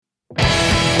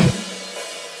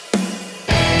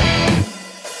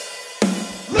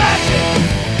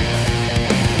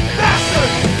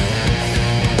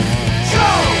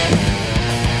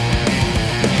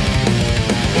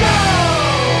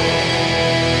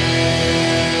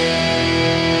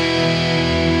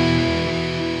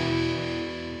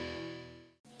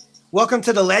Welcome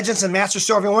to the Legends and Masters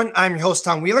Show, everyone. I'm your host,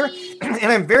 Tom Wheeler, and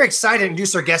I'm very excited to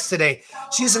introduce our guest today.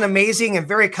 She's an amazing and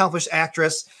very accomplished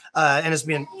actress, and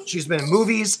she's been in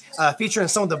movies, featured in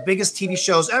some of the biggest TV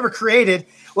shows ever created.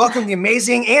 Welcome the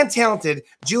amazing and talented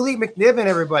Julie McNiven,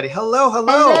 everybody. Hello.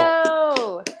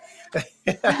 Hello.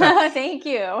 Thank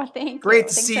you. Great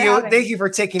to see you. Thank you for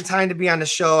taking time to be on the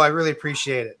show. I really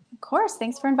appreciate it. Of course.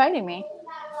 Thanks for inviting me.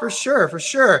 For sure.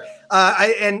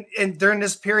 And during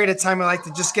this period of time, I like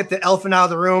to just get the elephant out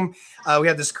of the room. We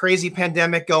have this crazy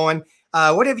pandemic going.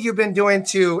 What have you been doing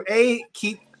to A,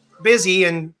 keep busy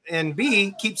and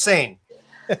B, keep sane?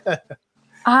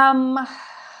 Well,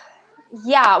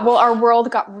 our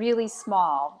world got really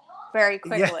small very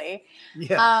quickly.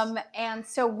 Yeah. And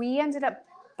so we ended up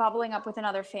bubbling up with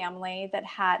another family that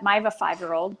I have a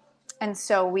 5-year-old. And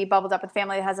so we bubbled up with a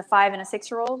family that has a 5 and a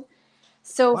 6-year-old.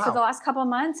 So For the last couple of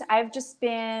months, I've just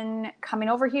been coming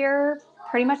over here.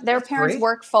 Pretty much their parents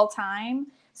work full time.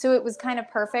 So it was kind of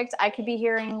perfect. I could be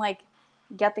here and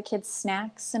get the kids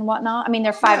snacks and whatnot. I mean,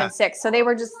 they're 5 and 6, so they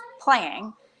were just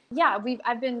playing. Yeah,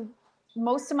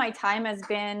 most of my time has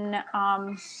been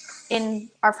in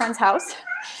our friend's house.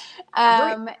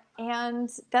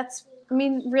 And that's,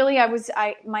 really,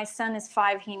 my son is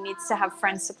 5. He needs to have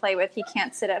friends to play with. He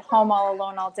can't sit at home all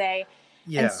alone all day.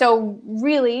 Yeah. And so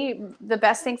really the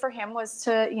best thing for him was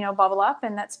to, bubble up,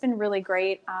 and that's been really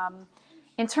great.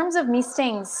 In terms of me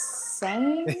staying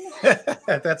sane,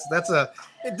 that's a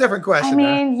different question.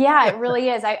 Yeah, it really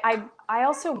is. I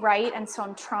also write, and so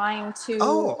I'm trying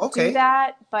to do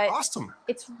that, but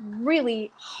it's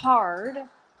really hard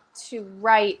to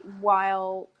write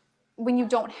when you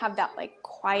don't have that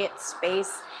quiet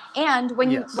space, and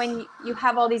when you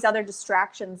have all these other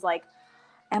distractions,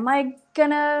 am I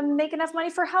gonna make enough money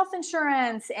for health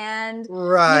insurance? And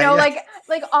all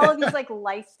of these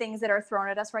life things that are thrown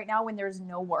at us right now when there's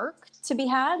no work to be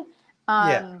had.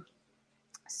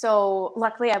 So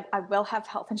luckily I will have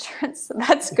health insurance, so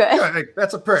that's good. Yeah,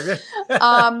 that's a perk.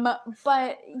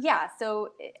 But yeah,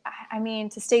 so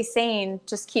to stay sane,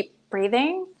 just keep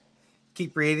breathing.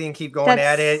 Keep breathing, keep going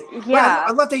at it. Yeah.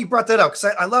 I love that you brought that up,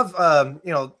 because I love,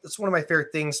 it's one of my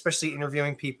favorite things, especially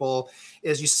interviewing people,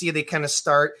 is you see they kind of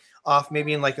start off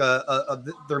maybe in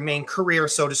their main career,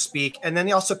 so to speak, and then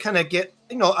they also kind of get,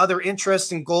 other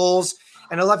interests and goals.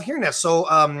 And I love hearing that. So,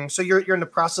 so you're in the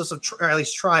process of, or at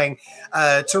least trying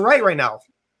to write right now.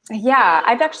 Yeah,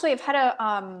 I've had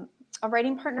a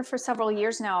writing partner for several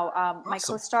years now. My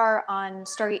co-star on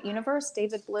Stargate Universe,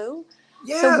 David Blue.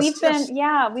 Yes, so we've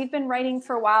been writing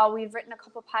for a while. We've written a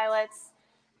couple pilots,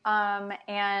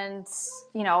 and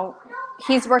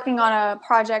he's working on a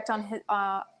project on his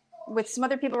with some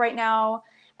other people right now.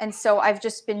 And so I've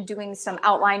just been doing some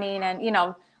outlining and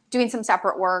doing some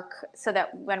separate work so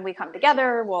that when we come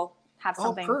together, we'll have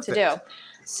something to do.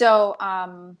 So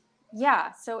so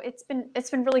it's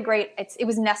been really great. It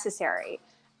was necessary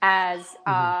as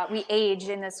we age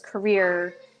in this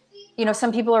career.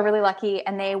 Some people are really lucky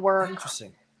and they work,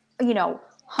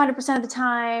 100% of the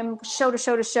time, show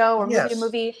to show or movie to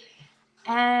movie.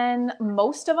 And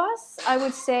most of us, I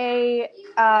would say,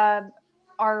 are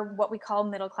what we call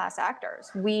middle-class actors.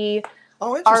 We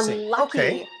are lucky.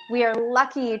 Okay. We are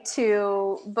lucky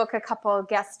to book a couple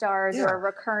guest stars or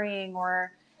recurring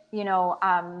or,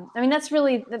 that's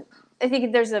really, I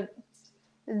think there's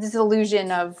this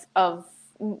illusion of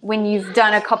when you've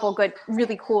done a couple good,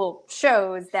 really cool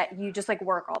shows that you just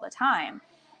work all the time.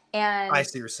 And I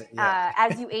see what you're saying. Yeah.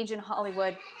 As you age in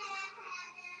Hollywood,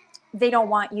 they don't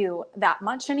want you that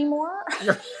much anymore.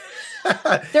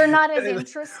 They're not as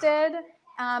interested.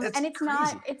 And it's crazy.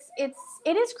 Not,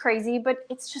 it is crazy, but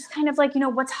it's just kind of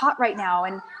what's hot right now,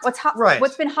 and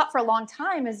what's been hot for a long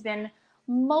time has been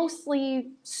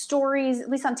mostly stories, at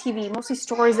least on TV, mostly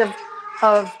stories of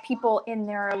people in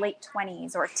their late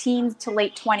 20s or teens to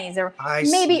late 20s or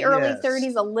maybe early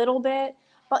 30s a little bit.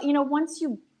 But, once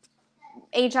you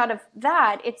age out of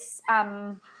that,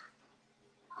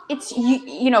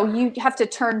 you have to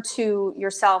turn to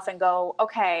yourself and go,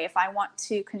 okay, if I want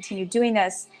to continue doing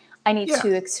this, I need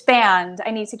to expand.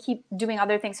 I need to keep doing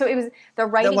other things. So it was the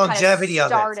writing kind of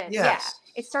started.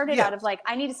 It started out of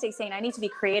I need to stay sane. I need to be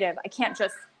creative. I can't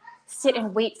just sit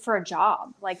and wait for a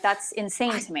job. That's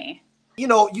insane to me.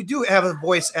 You do have a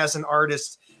voice as an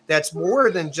artist that's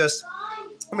more than just,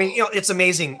 it's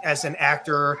amazing as an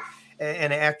actor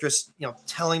and an actress,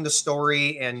 telling the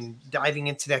story and diving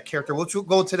into that character. We'll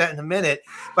go into that in a minute,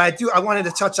 but I wanted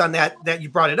to touch on that you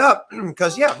brought it up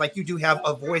because you do have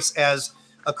a voice as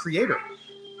a creator.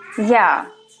 Yeah.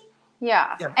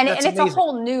 And it's amazing. A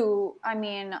whole new,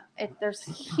 there's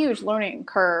a huge learning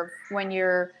curve when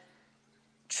you've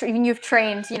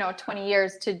trained, 20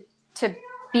 years to to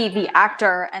be the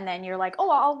actor, and then you're like, oh,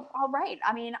 I'll write.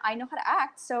 I mean, I know how to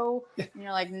act, so and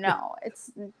you're like, no,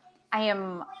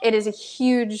 it is a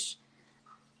huge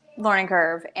learning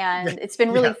curve, and it's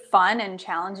been really fun and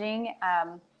challenging.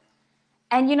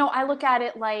 And I look at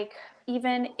it like,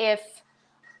 even if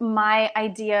my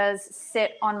ideas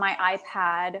sit on my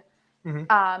iPad,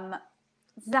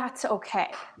 that's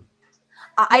okay.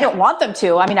 I don't want them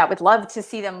to. I mean, I would love to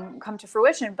see them come to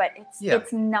fruition, but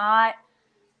it's not.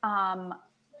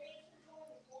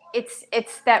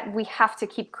 It's that we have to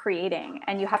keep creating,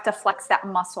 and you have to flex that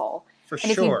muscle.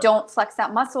 And if you don't flex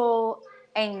that muscle,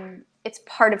 and it's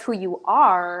part of who you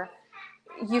are,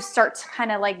 you start to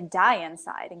kind of like die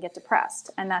inside and get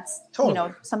depressed. And that's,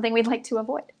 something we'd like to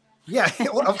avoid. Yeah,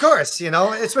 well, of course,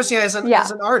 especially as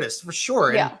an artist, for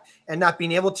sure. And not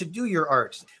being able to do your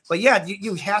art. But yeah,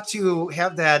 you have to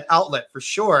have that outlet for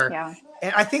sure. Yeah.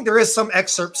 And I think there is some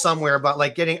excerpt somewhere about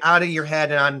like getting out of your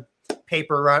head and on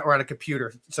paper or on a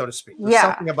computer, so to speak. There's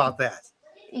something about that.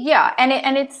 Yeah.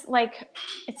 And it's like,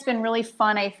 it's been really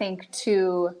fun, I think,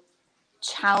 to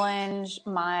challenge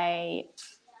my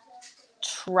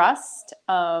trust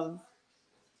of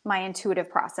my intuitive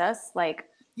process. Like,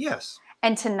 yes.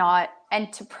 And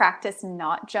to practice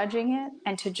not judging it,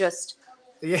 and to just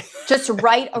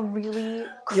write a really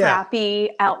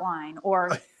crappy outline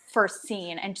or first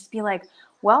scene, and just be like,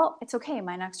 well, it's okay.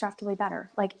 My next draft will be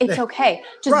better. Like, it's okay.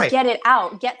 Just get it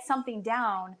out, get something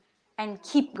down, and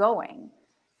keep going.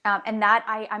 And that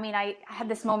I had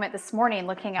this moment this morning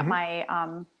looking at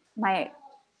my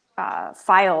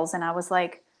files, and I was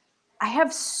like, I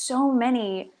have so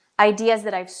many ideas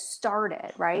that I've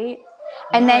started, right?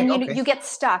 And then you get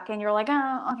stuck, and you're like,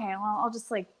 oh, okay, well, I'll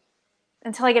just like,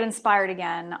 until I get inspired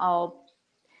again, I'll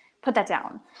put that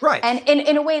down. Right. And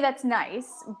in a way that's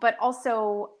nice, but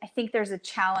also I think there's a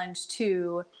challenge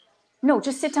to, no,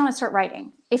 just sit down and start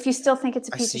writing. If you still think it's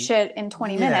a piece of shit in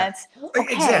 20 minutes,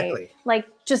 okay. Exactly. Like,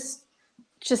 just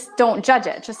don't judge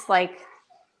it. Just like,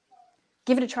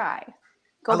 give it a try.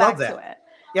 Go back to it.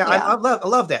 Yeah, I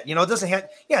love that. It doesn't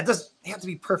have to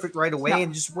be perfect right away,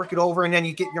 and just work it over, and then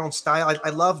you get your own style. I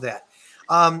love that.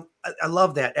 I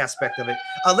love that aspect of it.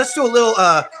 Let's do a little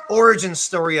origin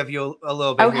story of you a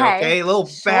little bit here, okay? A little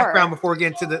background before we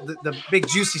get into the big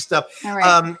juicy stuff. All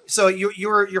right. So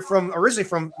you're originally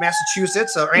from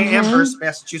Massachusetts, or Amherst,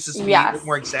 Massachusetts, to be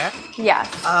more exact. Yes.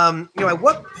 At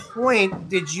what point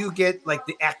did you get like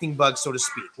the acting bug, so to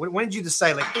speak? When did you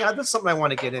decide, like, yeah, that's something I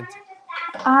want to get into?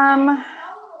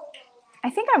 I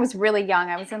think I was really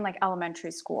young. I was in like elementary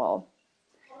school.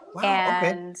 Wow,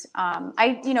 and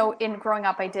I, in growing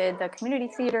up, I did the community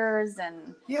theaters,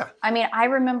 and I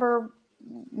remember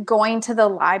going to the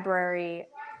library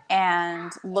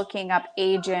and looking up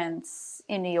agents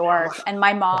in New York, and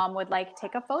my mom would like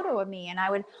take a photo of me, and I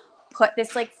would put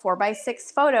this like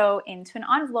 4x6 photo into an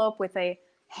envelope with a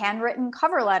handwritten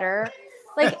cover letter.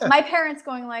 Like, my parents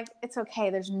going like, it's okay.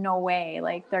 There's no way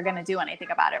like they're going to do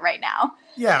anything about it right now.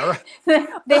 Yeah. Right.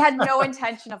 They had no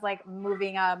intention of like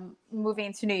moving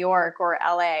to New York or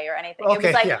LA or anything.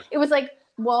 Okay, it was like,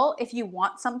 well, if you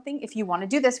want something, if you want to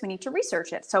do this, we need to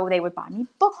research it. So they would buy me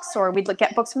books, or we'd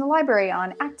get books from the library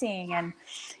on acting. And,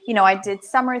 I did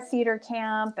summer theater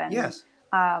camp and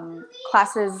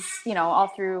classes, all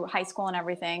through high school and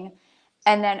everything.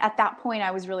 And then at that point,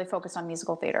 I was really focused on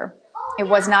musical theater. It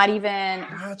was not even.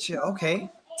 Gotcha. Okay.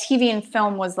 TV and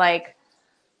film was like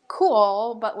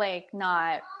cool, but like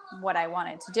not what I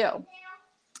wanted to do.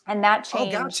 And that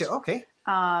changed. Oh, gotcha. Okay.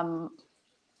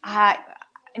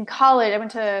 In college, I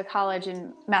went to college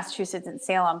in Massachusetts in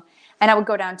Salem, and I would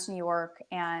go down to New York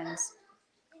and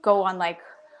go on like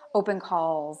open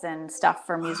calls and stuff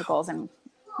for musicals and,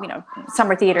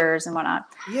 summer theaters and whatnot.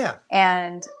 Yeah.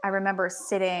 And I remember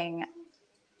sitting.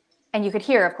 And you could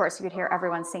hear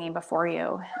everyone singing before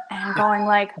you, and going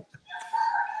like,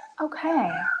 okay,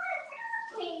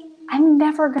 I'm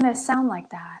never going to sound like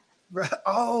that.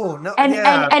 Oh, no. And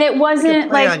it wasn't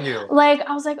like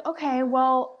I was like, okay,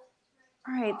 well,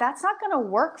 all right, that's not going to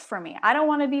work for me. I don't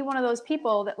want to be one of those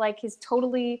people that like is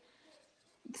totally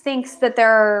thinks that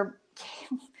they're,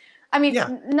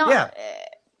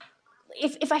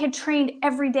 If I had trained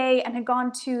every day and had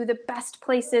gone to the best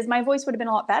places, my voice would have been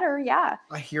a lot better. Yeah.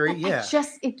 I hear you. Yeah.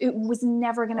 It was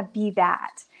never going to be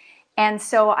that. And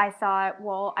so I thought,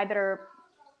 well, I better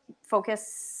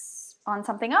focus on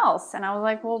something else. And I was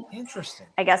like, well, interesting.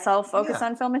 I guess I'll focus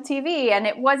on film and TV. And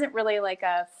it wasn't really like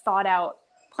a thought out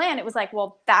plan. It was like,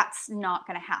 well, that's not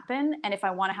going to happen. And if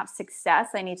I want to have success,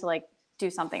 I need to like do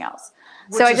something else.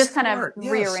 So I just kind of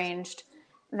rearranged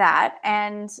that,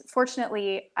 and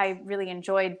fortunately I really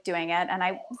enjoyed doing it, and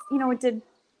I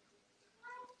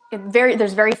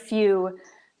there's very few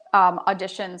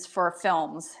auditions for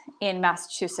films in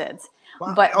Massachusetts.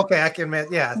 Wow. But Okay, I can admit,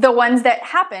 yeah. the ones that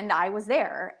happened, I was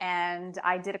there, and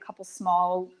I did a couple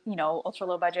small, ultra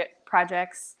low budget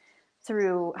projects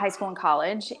through high school and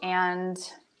college. And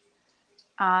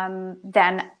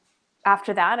then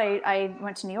after that, I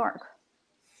went to New York.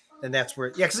 And that's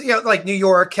where, yeah, because like New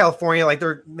York, California, like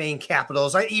their main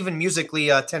capitals. Even musically,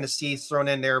 Tennessee's thrown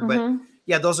in there, but Mm-hmm.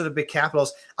 yeah, those are the big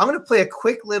capitals. I'm going to play a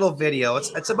quick little video.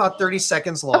 It's about 30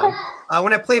 seconds long. Okay.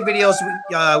 When I play videos,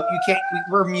 you can't.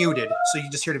 We're muted, so you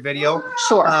just hear the video.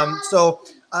 Sure. So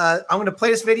I'm going to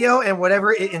play this video, and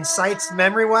whatever it incites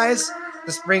memory-wise,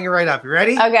 just bring it right up. You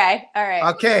ready? Okay. All right.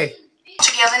 Okay.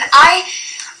 And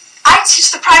I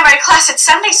teach the primary class at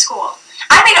Sunday school.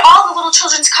 I made all the little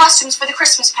children's costumes for the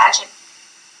Christmas pageant.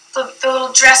 The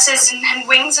little dresses and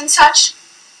wings and such.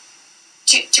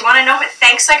 Do you want to know what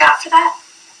thanks I got for that?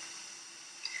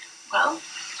 Well,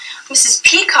 Mrs.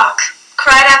 Peacock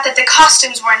cried out that the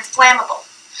costumes were inflammable.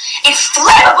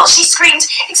 Inflammable, she screamed,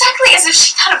 exactly as if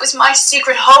she thought it was my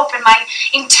secret hope and my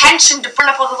intention to burn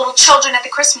up all the little children at the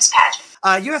Christmas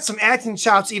pageant. You had some acting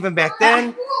chops even back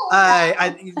then.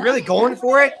 I really going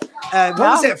for it. What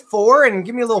was that for? And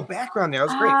give me a little background there.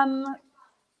 That was great.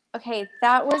 Okay,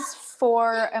 that was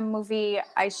for a movie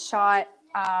I shot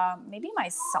maybe my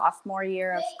sophomore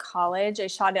year of college. I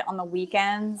shot it on the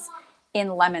weekends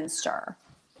in Leominster.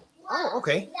 Oh,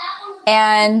 okay.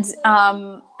 And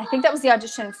I think that was the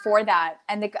audition for that.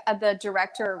 And the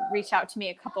director reached out to me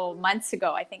a couple months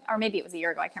ago, I think, or maybe it was a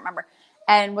year ago, I can't remember,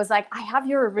 and was like, I have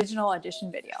your original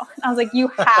audition video. And I was like, you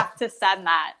have to send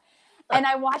that. And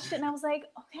I watched it and I was like,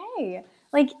 okay,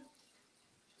 like,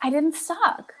 I didn't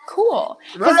suck. Cool.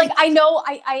 Because like, I know,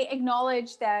 I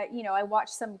acknowledge that, I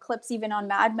watched some clips even on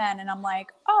Mad Men and I'm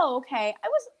like, oh, okay. I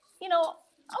was,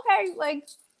 okay. Like,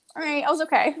 all right, I was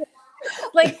okay.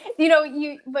 Like,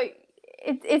 but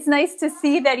it's nice to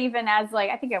see that even as like,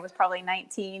 I think I was probably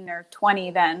 19 or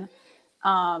 20 then.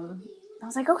 I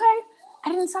was like, okay, I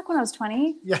didn't suck when I was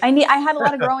 20. Yeah. I had a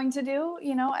lot of growing to do,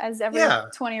 as every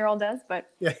 20-year-old does, but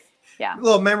yeah. A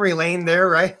little memory lane there,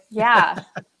 right? Yeah.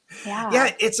 Yeah.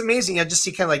 Yeah, it's amazing. I just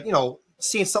see kind of like,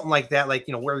 seeing something like that, like,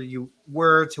 where you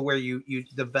were to where you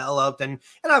developed and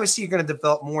obviously you're going to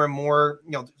develop more and more,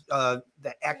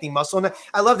 that acting muscle. And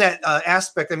I love that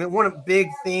aspect. I mean, one big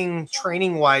thing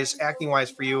training wise, acting wise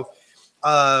for you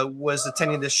was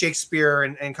attending the Shakespeare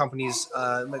and Company's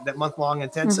that month-long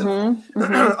intensive. Mm-hmm.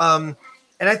 Mm-hmm.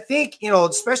 And I think,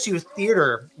 especially with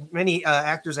theater, many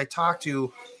actors I talk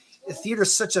to, theater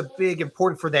is such a big,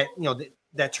 important for that,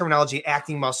 that terminology,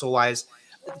 acting muscle wise,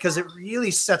 because it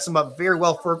really sets them up very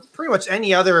well for pretty much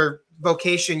any other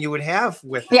vocation you would have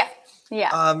with it.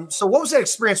 Yeah. So what was that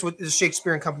experience with the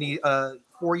Shakespeare and Company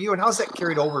for you, and how's that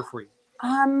carried over for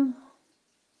you?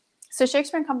 So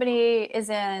Shakespeare and Company is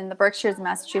in the Berkshires,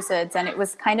 Massachusetts, and it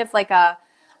was kind of like I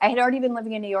had already been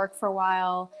living in New York for a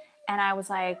while, and I was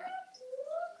like,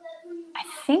 I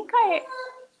think I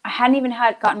hadn't even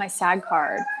gotten my SAG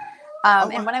card.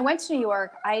 And when I went to New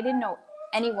York, I didn't know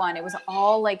anyone. It was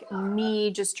all like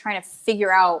me just trying to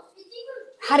figure out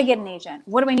how to get an agent.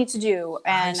 What do I need to do?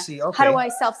 And how do I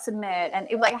self-submit? And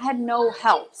I had no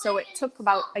help. So it took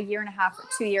about a year and a half or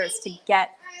 2 years to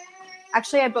get.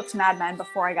 Actually, I booked Mad Men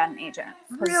before I got an agent.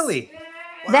 Really?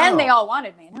 Wow. Then they all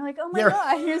wanted me. And they're like, oh my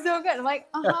God, you're so good. I'm like,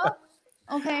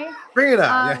 okay. Bring it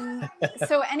on.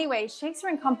 So anyway, Shakespeare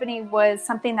and Company was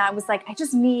something that was like, I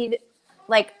just need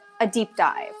like a deep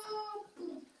dive.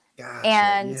 Gotcha,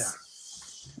 and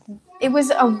it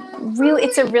was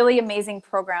it's a really amazing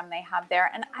program they have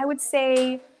there. And I would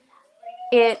say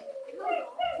it's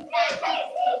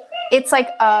like,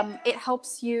 it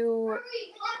helps you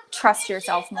trust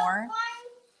yourself more.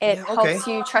 It helps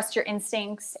you trust your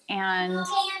instincts and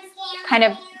kind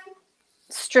of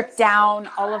strip down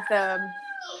all of the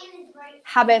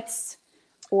habits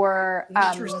or,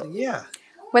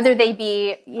 whether they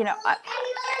be,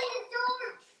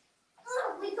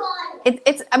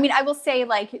 it's, I mean, I will say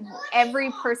like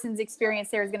every person's experience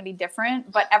there is going to be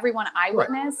different, but everyone I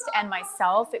witnessed and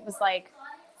myself, it was like,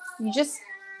 you just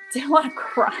did a lot of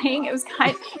crying. It was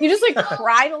you just like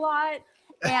cried a lot.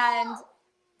 And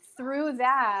through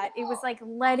that, it was like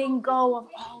letting go of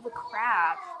all the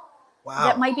crap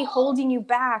that might be holding you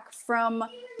back from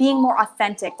being more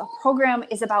authentic. The program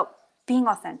is about being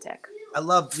authentic. I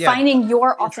love finding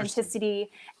your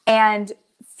authenticity and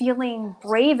feeling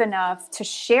brave enough to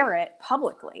share it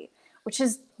publicly, which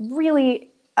is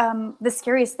really the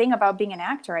scariest thing about being an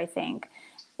actor, I think,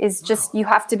 is just you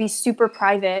have to be super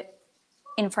private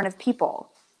in front of people.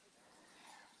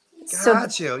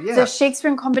 Got you. Yeah. The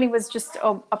Shakespeare and Company was just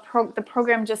the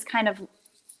program just kind of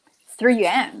threw you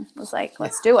in. It was like,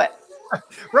 let's do it.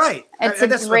 Right. It's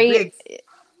And a that's great,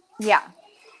 yeah.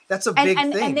 that's a big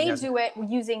And thing. they do it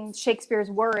using Shakespeare's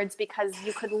words, because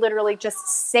you could literally just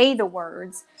say the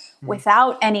words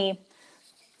without any,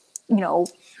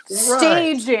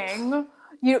 staging.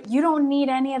 You don't need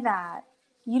any of that.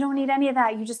 You don't need any of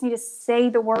that. You just need to say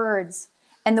the words.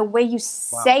 And the way you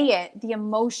say it, the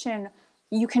emotion,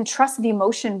 you can trust the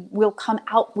emotion will come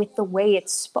out with the way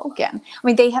it's spoken. I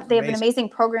mean, they have an amazing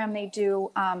program they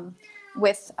do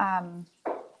with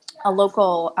a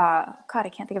local, God, I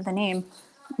can't think of the name,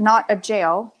 not a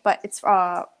jail, but it's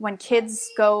when kids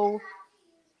go,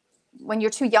 when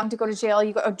you're too young to go to jail,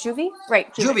 you go, juvie?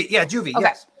 Right. Juvie. Yeah, juvie. Okay.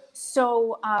 Yes.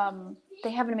 So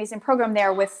they have an amazing program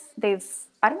there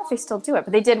I don't know if they still do it,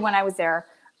 but they did when I was there,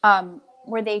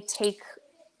 where they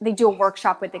do a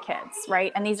workshop with the kids,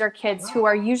 right? And these are kids who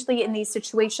are usually in these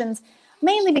situations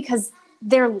mainly because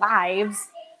their lives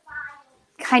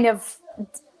kind of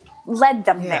led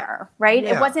them there, right?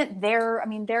 Yeah. It wasn't their, I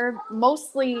mean, they're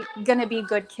mostly going to be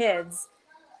good kids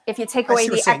if you take away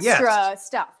the extra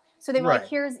stuff. So they were like,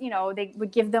 here's, they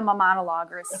would give them a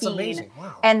monologue or a scene. Amazing.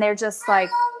 Wow. And they're just like,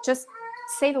 just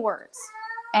say the words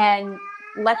and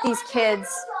let these kids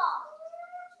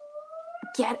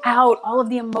get out all of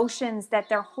the emotions that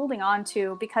they're holding on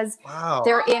to because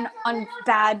they're in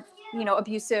bad,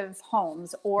 abusive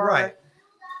homes or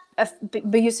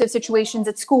abusive situations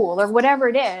at school or whatever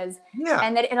it is. Yeah.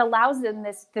 And that it allows them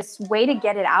this way to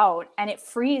get it out, and it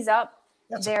frees up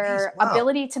their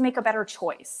ability to make a better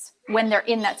choice when they're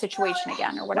in that situation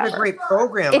again or whatever. What a great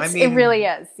program. It really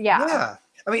is. Yeah. Yeah.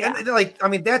 I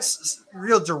mean, that's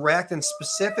real direct and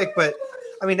specific, but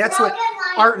I mean, that's what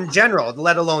art in general,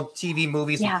 let alone TV,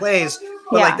 movies, and plays.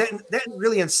 But like that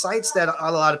really incites that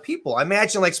a lot of people. I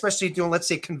imagine, like, especially doing, let's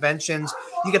say, conventions,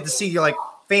 you get to see your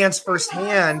fans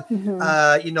firsthand,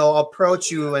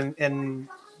 approach you in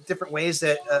different ways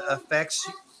that affects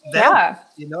them.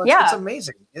 It's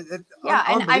amazing. And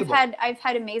I've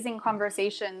had amazing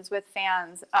conversations with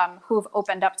fans who've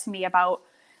opened up to me about,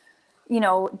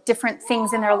 different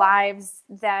things in their lives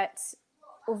that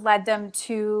led them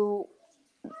to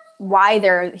why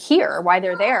they're here, why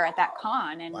they're there at that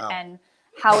con, and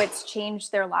how it's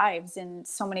changed their lives in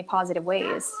so many positive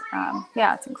ways.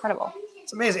 It's incredible.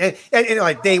 It's amazing. And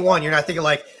like day one, you're not thinking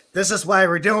like, this is why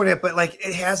we're doing it, but like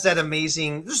it has that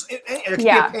amazing, it could be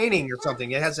a painting or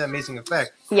something. It has that amazing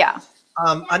effect. Yeah.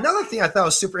 Another thing I thought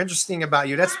was super interesting about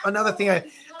you. That's another thing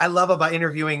I love about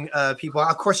interviewing people.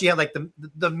 Of course, you have like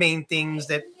the main things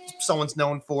that someone's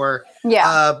known for.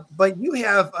 Yeah. But you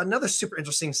have another super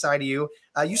interesting side of you.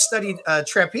 You studied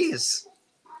trapeze.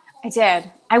 I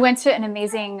did. I went to an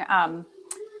amazing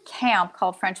camp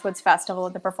called French Woods Festival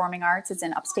of the Performing Arts. It's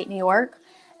in upstate New York.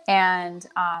 And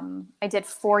I did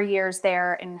 4 years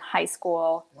there in high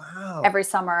school every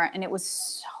summer. And it was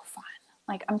so fun.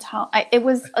 Like it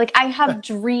was like, I have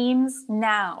dreams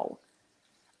now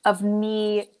of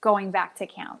me going back to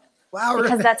camp. Wow.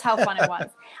 Because that's how fun it was.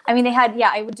 I mean, they had,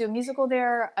 I would do a musical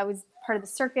there. I was part of the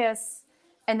circus.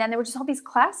 And then there were just all these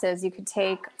classes you could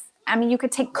take. I mean, you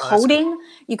could take coding,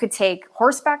 you could take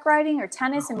horseback riding or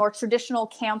tennis and more traditional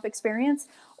camp experience,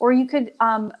 or you could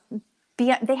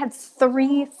they had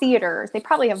 3 theaters. They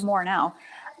probably have more now.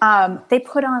 They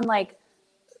put on like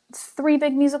 3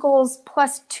 big musicals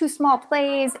plus 2 small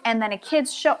plays and then a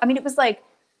kids show. I mean, it was like,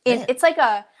 it's like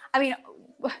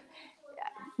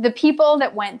the people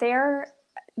that went there,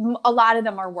 a lot of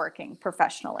them are working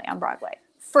professionally on Broadway,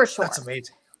 for sure. That's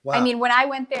amazing. Wow. I mean, when I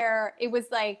went there, it was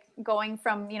like going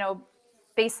from,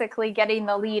 basically getting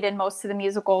the lead in most of the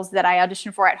musicals that I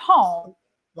auditioned for at home.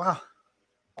 Wow.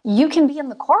 You can be in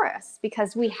the chorus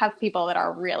because we have people that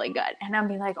are really good. And I'm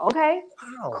like, okay,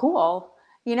 cool.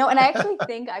 And I actually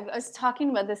think I was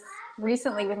talking about this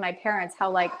recently with my parents,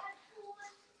 how like,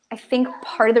 I think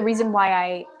part of the reason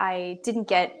why I didn't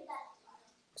get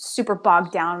super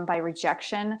bogged down by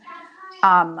rejection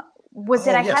was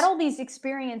that I had all these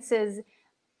experiences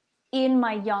in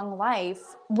my young life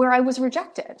where I was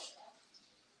rejected.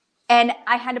 And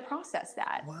I had to process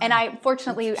that. Wow. And I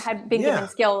fortunately had been given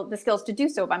the skills to do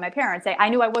so by my parents. I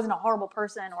knew I wasn't a horrible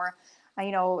person or,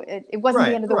 it wasn't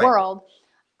the end of the world.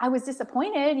 I was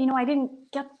disappointed. I didn't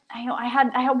get, I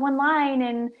had one line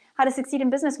in How to Succeed in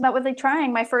Business Without Really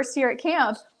Trying my first year at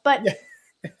camp, but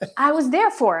I was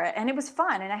there for it and it was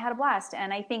fun and I had a blast.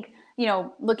 And I think,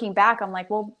 looking back, I'm like,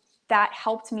 well, that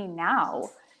helped me now.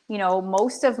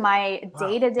 Most of my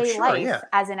day-to-day life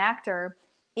as an actor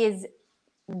is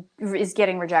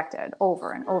getting rejected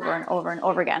over and over and over and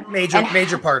over again.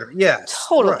 Major part of it. Yes.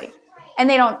 Totally. Right. And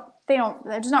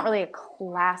there's not really a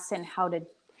class in how to,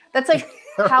 that's like,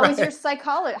 how is your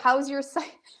psychology?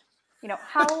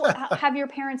 how have your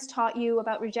parents taught you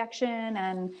about rejection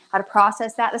and how to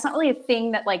process that? That's not really a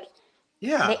thing that like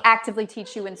they actively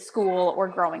teach you in school or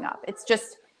growing up. It's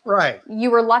just right.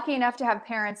 You were lucky enough to have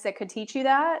parents that could teach you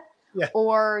that,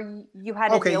 or you had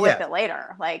to deal with it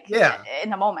later, like in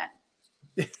the moment.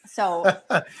 So,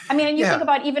 I mean, and you think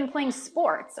about even playing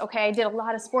sports. Okay, I did a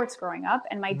lot of sports growing up,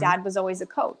 and my dad was always a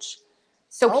coach.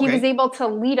 So he was able to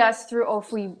lead us through. Oh,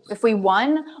 if we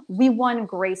won, we won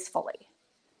gracefully.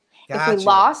 Gotcha. If we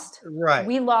lost,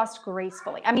 we lost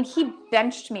gracefully. I mean, he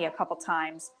benched me a couple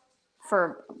times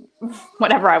for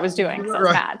whatever I was doing because I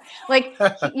was mad. Like,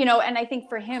 and I think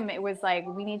for him, it was like,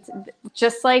 we need to,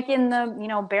 just like in the,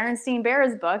 Berenstein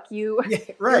Bears book,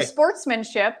 your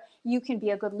sportsmanship, you can be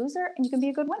a good loser and you can be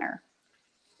a good winner.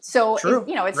 So,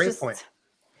 it's great just point.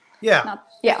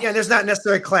 There's not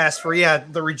necessarily a class for,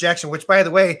 the rejection, which by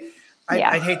the way,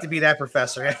 I'd hate to be that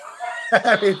professor.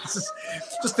 I mean, it's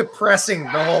just depressing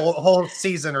the whole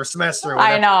season or semester. Or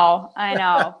I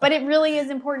know, but it really is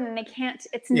important, and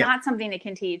it's not something they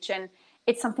can teach, and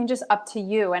it's something just up to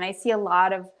you. And I see a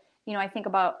lot of, I think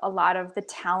about a lot of the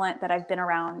talent that I've been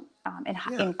around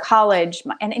in college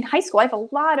and in high school. I have a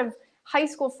lot of high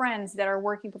school friends that are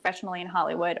working professionally in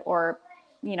Hollywood or,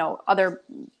 other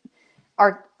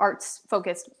arts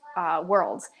focused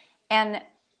worlds. And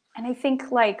I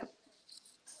think like,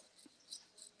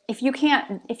 if you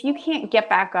can't get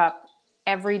back up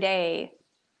every day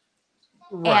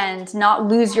and not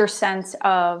lose your sense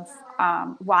of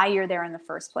why you're there in the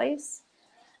first place,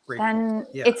 then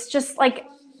it's just like,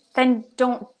 then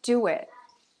don't do it.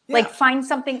 Like find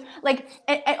something like,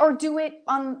 or do it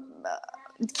on,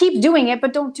 keep doing it,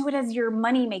 but don't do it as your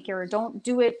money maker. Don't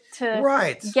do it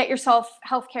to get yourself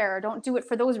healthcare. Don't do it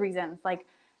for those reasons. Like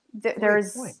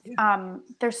there's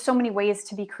so many ways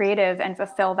to be creative and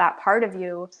fulfill that part of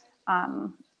you.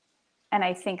 And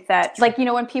I think that like,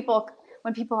 when people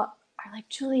are like,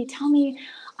 Julie, tell me,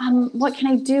 what can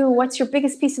I do? What's your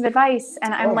biggest piece of advice?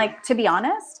 And I'm like, to be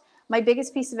honest, my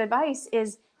biggest piece of advice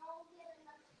is,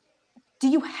 do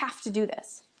you have to do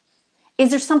this? Is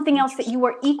there something else that you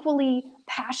are equally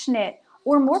passionate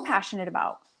or more passionate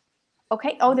about?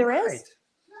 Okay. Oh, there is?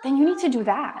 Then you need to do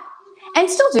that. And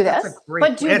still do this,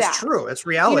 but do that. That's true. It's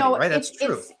reality, right? That's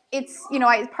true. It's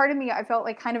part of me, I felt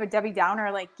like kind of a Debbie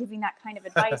Downer, like giving that kind of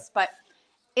advice, but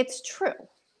it's true.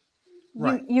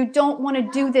 Right. You don't want to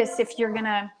do this if you're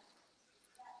gonna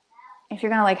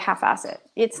like half-ass it.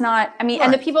 It's not, I mean,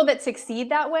 and the people that succeed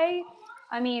that way,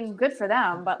 I mean, good for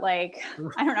them, but like,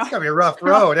 I don't know. It's gotta be a rough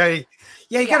road.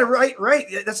 You gotta right.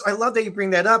 I love that you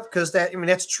bring that up because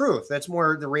that's truth. That's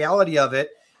more the reality of it.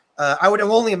 I would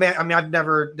only imagine. I mean, I've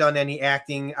never done any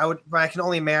acting. But I can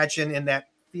only imagine in that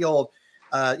field.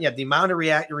 The amount of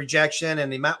rejection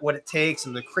and the amount what it takes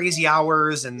and the crazy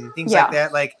hours and things like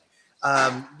that. Like,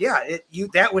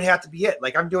 that would have to be it.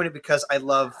 Like I'm doing it because I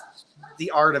love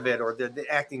the art of it or the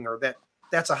acting or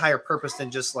that's a higher purpose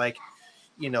than just like,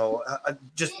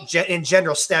 just in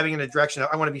general stabbing in a direction.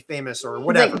 I want to be famous or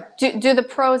whatever. Like, do the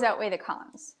pros outweigh the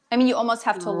cons? I mean, you almost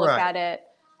have to look at it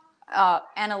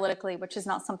analytically, which is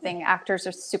not something actors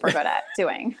are super good at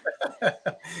doing.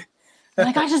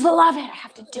 Like, I just love it. I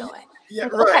have to do it. Yeah,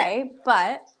 like, okay,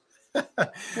 but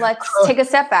let's take a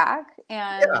step back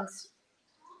and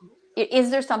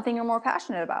is there something you're more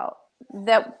passionate about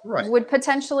that would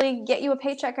potentially get you a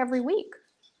paycheck every week?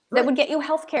 That would get you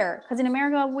health care? Because in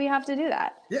America, we have to do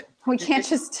that. Yeah. We can't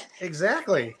just...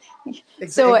 Exactly.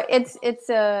 So it's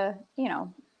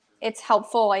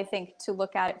helpful, I think, to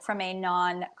look at it from a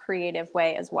non-creative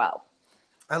way as well.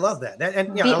 I love that. I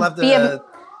love the...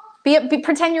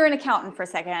 Pretend you're an accountant for a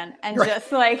second and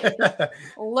just like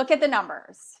look at the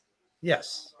numbers.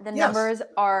 Yes. The numbers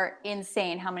are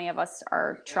insane. How many of us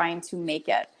are trying to make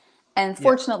it? And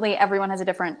fortunately, everyone has a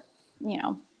different,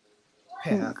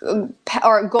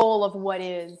 or goal of what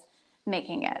is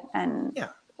making it. And,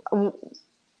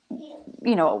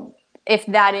 if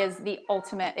that is the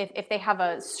ultimate, if they have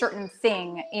a certain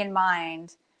thing in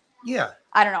mind,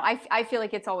 I don't know. I feel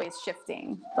like it's always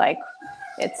shifting. Like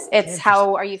it's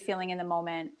how are you feeling in the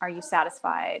moment? Are you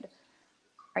satisfied?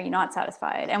 Are you not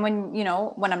satisfied? And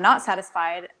when I'm not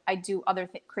satisfied, I do other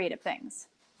creative things.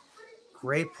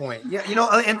 Great point. Yeah.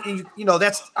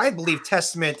 That's, I believe,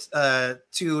 testament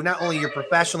to not only your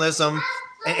professionalism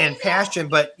and passion,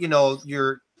 but,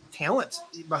 your talent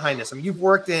behind this. I mean, you've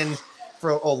worked for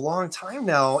a long time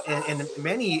now in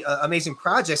many amazing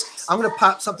projects. I'm going to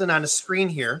pop something on the screen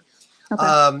here.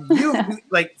 Okay. You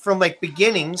from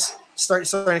beginnings,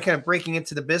 starting kind of breaking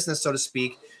into the business, so to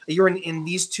speak. You're in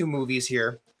these two movies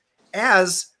here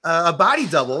as a body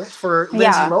double for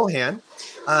Lindsay Lohan.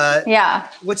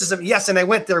 Which is and I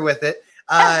went there with it.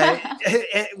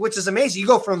 which is amazing. You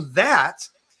go from that,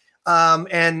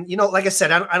 and like I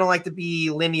said, I don't like to be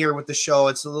linear with the show.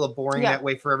 It's a little boring that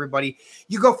way for everybody.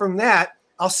 You go from that.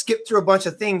 I'll skip through a bunch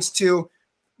of things to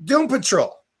Doom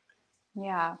Patrol.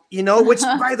 Yeah. Which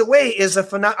by the way is a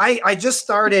phenomenon. I just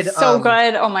started. It's so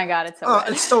good. Oh my God. It's so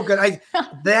good. It's so good.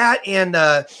 That and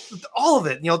all of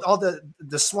it, all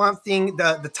the Swamp Thing,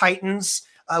 the Titans,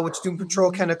 which Doom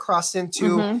Patrol kind of crossed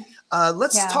into.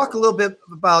 Let's talk a little bit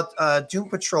about Doom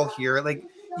Patrol here. Like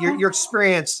your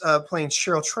experience playing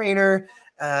Cheryl Traynor,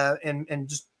 and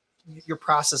just your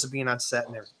process of being on set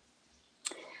and everything.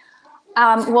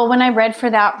 Well, when I read for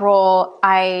that role,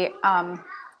 I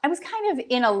was kind of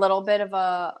in a little bit of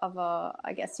a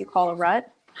I guess you call a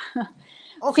rut,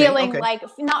 feeling like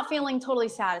not feeling totally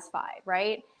satisfied,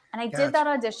 right? And I did that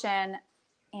audition,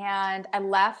 and I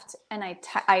left, and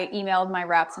I emailed my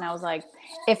reps, and I was like,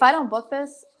 if I don't book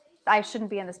this, I shouldn't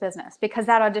be in this business, because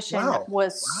that audition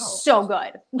was so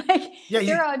good. Like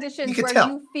there are auditions where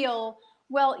you feel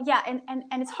and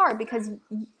it's hard because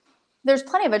there's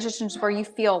plenty of auditions where you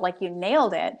feel like you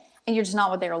nailed it, and you're just not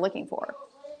what they were looking for.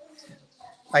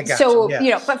 I got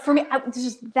you. But for me,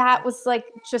 that was like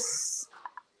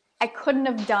I couldn't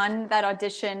have done that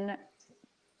audition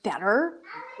better.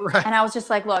 Right. And I was just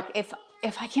like, look, if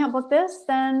I can't book this,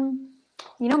 then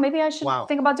maybe I should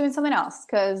think about doing something else.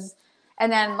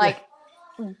 And then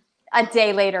a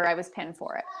day later, I was pinned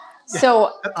for it.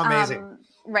 So amazing.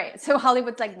 Right. So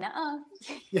Hollywood's like, nah,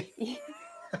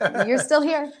 you're still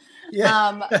here.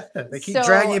 Yeah. They keep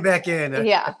dragging you back in.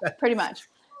 Yeah, pretty much.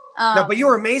 No, but you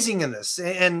were amazing in this,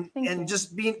 and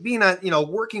just being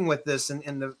on, working with this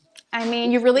and the. I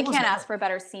mean, you really can't ask for a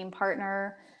better scene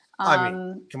partner.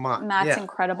 Come on, Matt's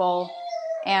incredible,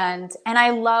 and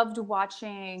I loved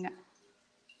watching.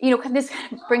 This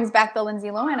kind of brings back the Lindsay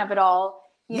Lohan of it all.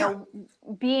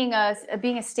 Being a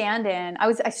stand-in,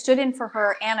 I stood in for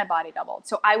her and I body doubled,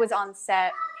 so I was on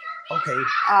set. Okay.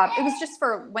 It was just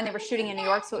for when they were shooting in New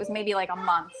York, so it was maybe like a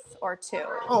month or two.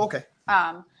 Oh, okay.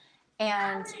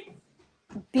 And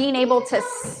being able to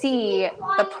see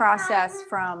the process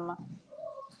from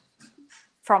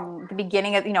the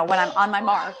beginning of, when I'm on my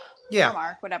mark,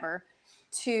 whatever,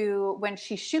 to when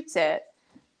she shoots it.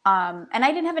 And I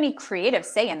didn't have any creative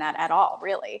say in that at all,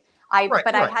 really. I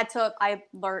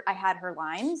had her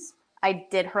lines. I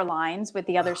did her lines with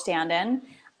the other stand-in.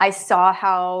 I saw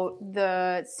how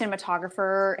the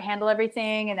cinematographer handled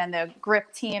everything, and then the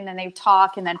grip team, then they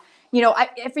talk, and then,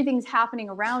 everything's happening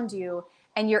around you,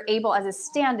 and you're able as a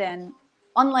stand-in,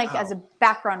 unlike as a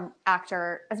background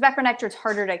actor, it's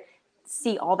harder to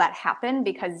see all that happen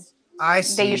because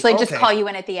they usually just call you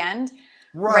in at the end,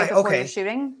 right before you're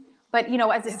shooting. But,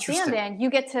 as a stand-in, you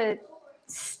get to,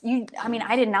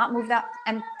 I did not move that,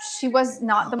 and she was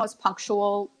not the most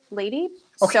punctual lady.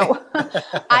 Okay. So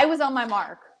I was on my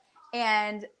mark.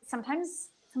 And sometimes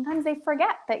they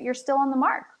forget that you're still on the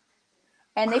mark,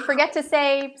 and they forget to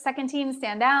say second team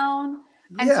stand down.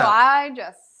 And so I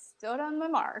just stood on my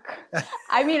mark.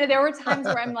 There were times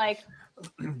where I'm like,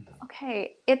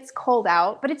 okay, it's cold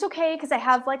out, but it's okay, because I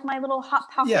have like my little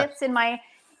hot pockets in my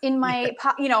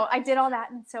I did all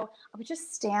that. And so I would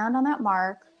just stand on that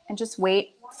mark and just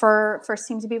wait for first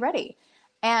team to be ready.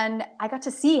 And I got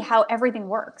to see how everything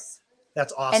works.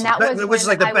 That's awesome. And it was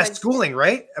like the best schooling,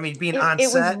 right? Being on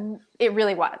set. It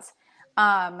really was.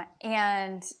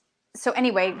 And so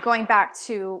anyway, going back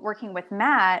to working with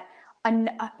Matt,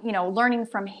 learning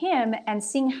from him and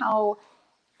seeing how,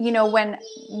 when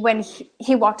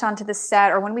he walked onto the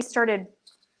set, or when we started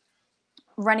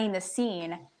running the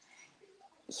scene,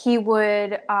 he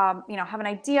would, have an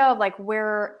idea of like,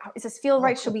 where is this feel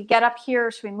right? Should we get up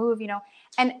here? Should we move?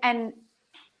 And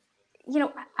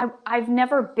I've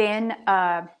never been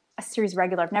a series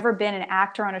regular. I've never been an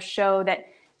actor on a show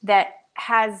that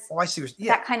has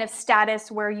that kind of status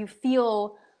where you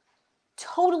feel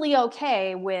totally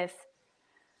okay with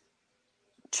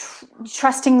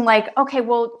trusting, like, okay,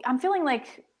 well, I'm feeling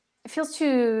like it feels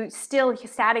too still,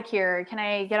 static here. Can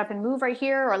I get up and move right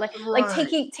here? Or like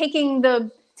taking the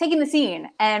scene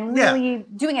and really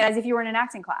doing it as if you were in an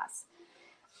acting class.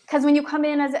 Because when you come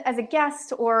in as a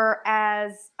guest or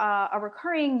as a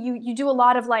recurring, you do a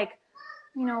lot of like,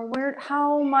 where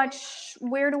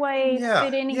do I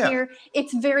fit in here?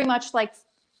 It's very much like,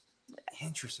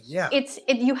 interesting. Yeah.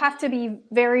 You have to be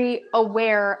very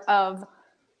aware of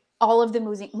all of the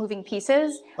moving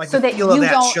pieces, like so that you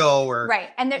don't show or right.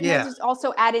 And there's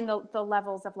also add in the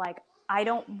levels of like, I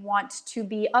don't want to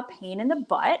be a pain in the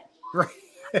butt. Right.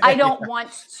 I don't want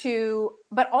to,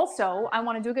 but also I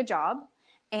want to do a good job.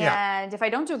 And if I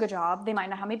don't do a good job, they might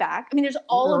not have me back. I mean, there's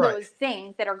all of Right. those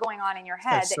things that are going on in your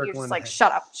head that you're circling just in like, the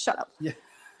head. shut up. Yeah.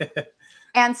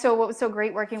 And so what was so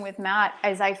great working with Matt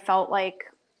is I felt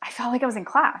like I was in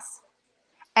class.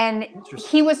 And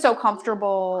he was so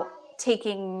comfortable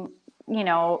taking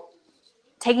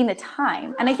the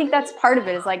time. And I think that's part of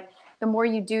it is like the more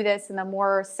you do this and the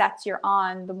more sets you're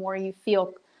on, the more you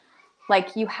feel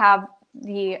like you have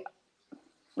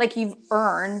you've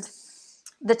earned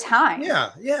the time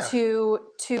to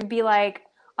be like,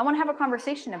 I want to have a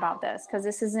conversation about this because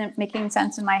this isn't making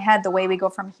sense in my head the way we go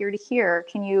from here to here.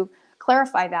 Can you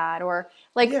clarify that? Or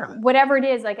like whatever it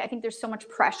is, like I think there's so much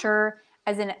pressure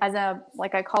as a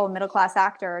like I call a middle class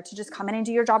actor to just come in and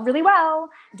do your job really well,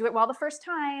 do it well the first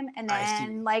time, and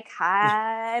then like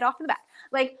hide off in the back.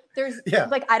 Like there's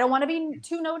like I don't want to be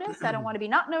too noticed. I don't want to be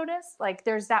not noticed. Like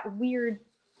there's that weird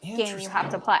game you have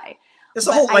to play. It's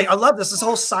a whole I love this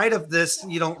whole side of this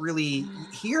you don't really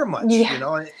hear much. You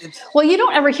know, well, you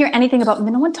don't ever hear anything about.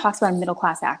 No one talks about a middle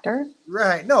class actor,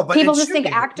 right? No, but people just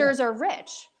think actors are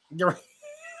rich. You're right.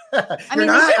 I mean,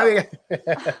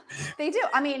 they do.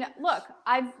 I mean, look,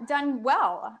 I've done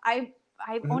well. I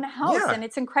own a house and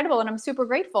it's incredible and I'm super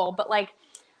grateful. But like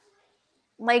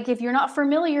if you're not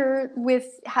familiar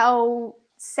with how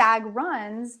SAG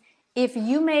runs, if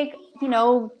you make,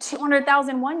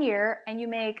 200,000 one year and you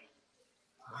make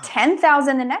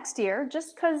 10,000 the next year,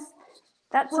 just because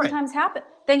that sometimes happens,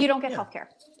 then you don't get health care.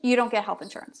 You don't get health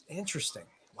insurance. Interesting.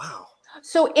 Wow.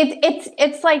 So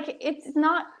it's like, it's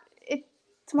not, it's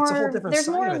more, it's a whole different there's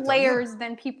side more of it, layers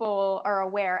than people are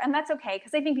aware. And that's okay.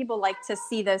 Cause I think people like to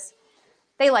see this.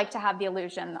 They like to have the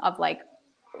illusion of like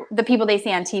the people they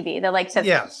see on TV. They like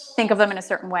to think of them in a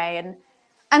certain way.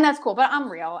 And that's cool, but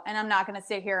I'm real. And I'm not going to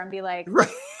sit here and be like,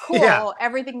 cool,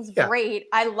 everything's great.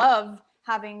 I love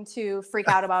having to freak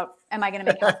out about, am I going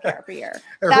to make healthcare every year?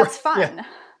 That's fun.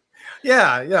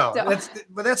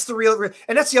 But that's the real,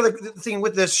 and that's the other thing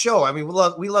with this show. I mean, we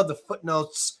love the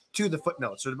footnotes to the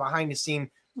footnotes, or the behind the scene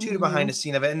to the behind the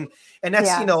scene of it, and that's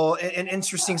an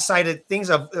interesting side of things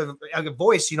of a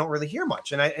voice you don't really hear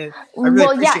much, and I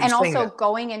really appreciate and also that.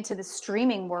 Going into the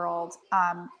streaming world,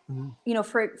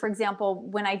 for example,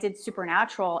 when I did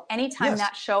Supernatural, anytime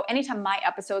my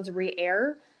episodes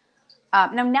re-air.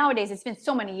 Now nowadays it's been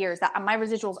so many years that my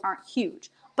residuals aren't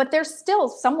huge, but they're still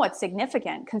somewhat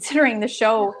significant considering the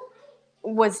show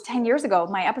was 10 years ago.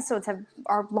 My episodes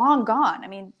are long gone. I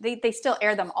mean, they still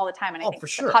air them all the time. And I think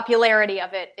the popularity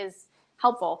of it is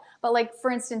helpful. But like,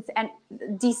 for instance, and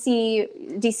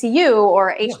DCU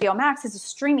or HBO Max is a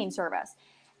streaming service.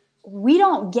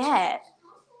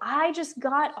 I just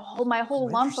got my whole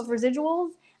lump of residuals.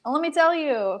 And let me tell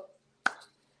you,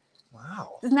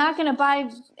 it's not going to buy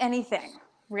anything,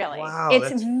 really. Wow,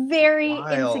 it's very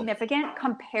insignificant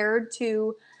compared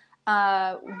to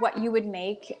what you would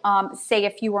make, say,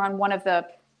 if you were on one of the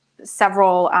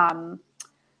several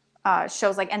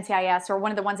shows like NCIS or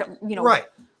one of the ones that,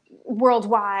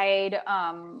 worldwide,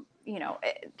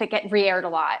 that get re-aired a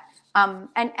lot. And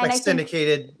like I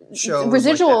syndicated shows.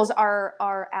 Residuals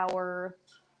are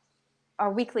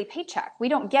our weekly paycheck. We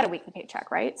don't get a weekly paycheck,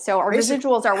 right? So our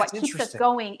residuals are what keeps us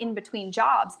going in between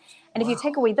jobs. And if you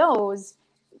take away those,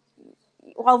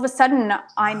 all of a sudden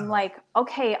I'm like,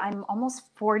 okay, I'm almost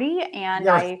 40 and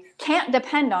I can't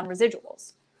depend on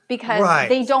residuals because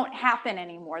they don't happen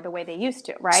anymore the way they used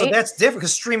to, right? So that's different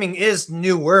because streaming is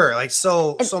newer, like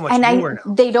so much newer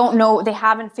now. They don't know, they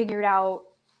haven't figured out,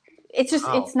 it's just,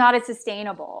 it's not as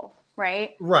sustainable,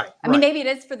 right? I mean, maybe it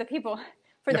is for the people,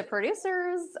 for the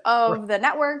producers of the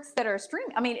networks that are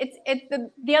streaming. I mean, it's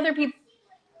the other people,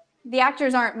 the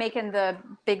actors aren't making the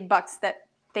big bucks that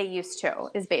they used to,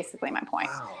 is basically my point.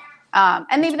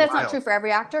 And maybe that's not true for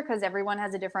every actor because everyone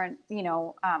has a different,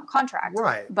 contract.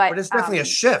 But it's definitely a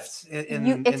shift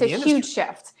it's a huge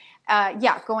shift.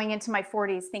 Going into my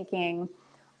 40s thinking,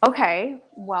 okay,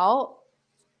 well,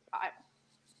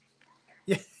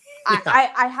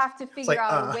 I have to figure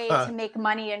out a way to make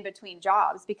money in between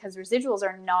jobs because residuals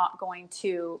are not going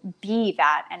to be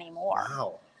that anymore.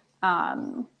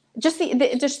 Just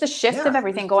the shift of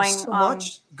everything going so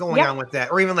much going on with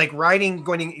that, or even like writing,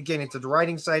 getting into the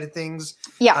writing side of things.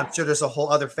 I'm sure there's a whole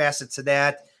other facet to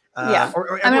that. I'm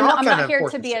not here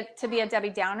to be a Debbie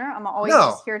Downer. I'm always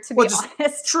just here to be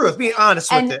honest. Truth, being honest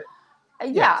with it.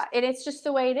 And it's just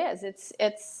the way it is.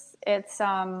 It's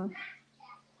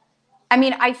I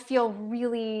mean, I feel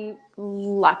really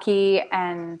lucky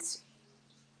and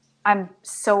I'm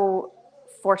so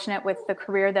fortunate with the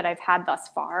career that I've had thus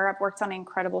far. I've worked on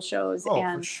incredible shows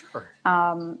and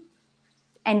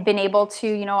been able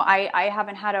to, I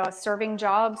haven't had a serving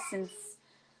job since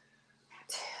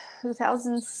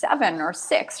 2007 or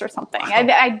 6 or something.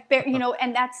 Wow. You know,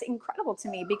 and that's incredible to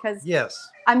me because Yes.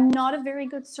 I'm not a very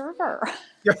good server.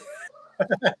 Yeah.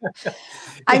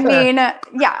 I mean,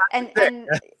 yeah. And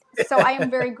so I am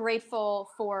very grateful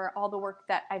for all the work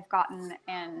that I've gotten.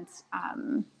 And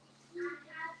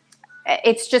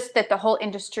it's just that the whole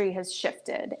industry has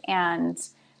shifted. And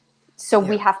so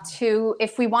we have to,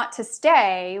 if we want to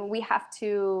stay, we have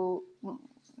to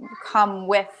come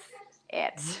with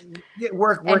it.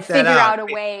 Work and that figure out. a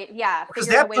way. Yeah. Because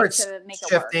Figure out that a way part's to make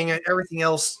shifting it and everything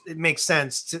else, it makes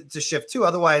sense to shift too.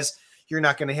 Otherwise, you're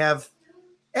not going to have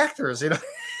actors, you know.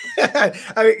 I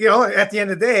mean, you know, at the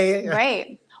end of the day.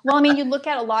 Right. Well, I mean, you look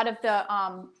at a lot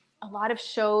of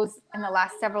shows in the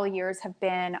last several years have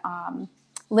been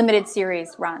limited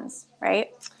series runs,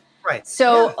 right? Right.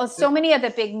 So so many of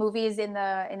the big movies in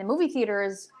the movie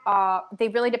theaters, they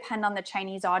really depend on the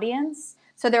Chinese audience.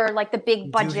 So they're like the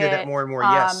big budget, hear that more and more,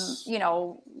 yes. you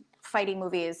know, fighting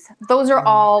movies. Those are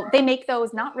all, they make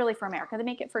those not really for America. They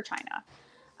make it for China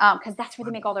because that's where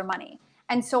they make all their money.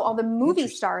 And so all the movie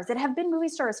stars that have been movie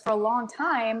stars for a long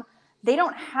time, they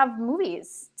don't have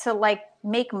movies to like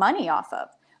make money off of.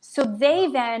 So they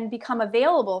then become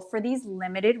available for these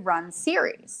limited run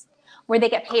series where they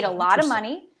get paid a lot of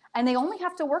money and they only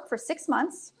have to work for 6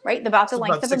 months, right? About the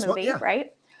length of a movie,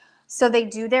 right? So they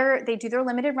do their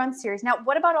limited run series. Now,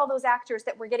 what about all those actors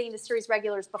that were getting the series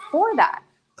regulars before that?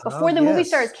 Before the movie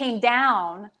stars came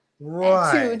down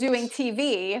to doing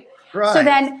TV.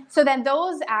 Right. So then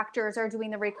those actors are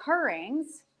doing the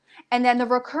recurrings, and then the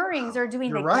recurrings are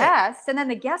doing the guests, and then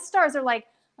the guest stars are like,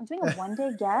 I'm doing a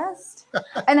one-day guest,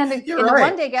 and then the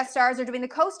one-day guest stars are doing the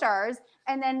co-stars,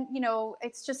 and then, you know,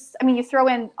 it's just, I mean, you throw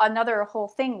in another whole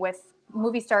thing with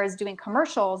movie stars doing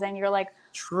commercials, and you're like,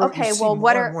 okay, well,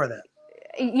 what are more of that?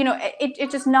 You know, it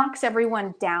just knocks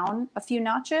everyone down a few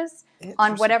notches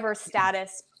on whatever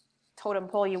status totem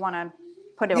pole you want to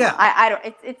put it on. I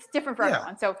don't. It's different for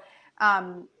everyone. So,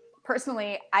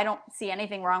 personally, I don't see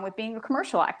anything wrong with being a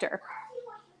commercial actor.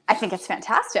 I think it's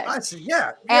fantastic.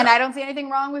 And I don't see anything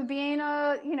wrong with being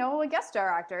a guest star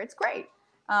actor. It's great.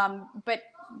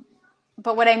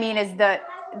 But what I mean is the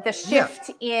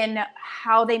shift in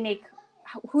how they make,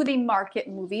 who they market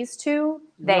movies to.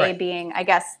 They being, I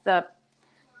guess, the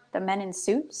men in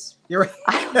suits. You're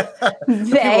right.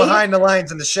 People behind the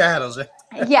lines in the shadows.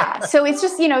 Yeah. So it's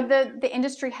just, the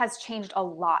industry has changed a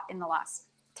lot in the last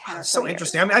 10 or so years.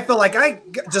 Interesting. I mean, I feel like I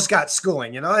just got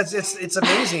schooling, it's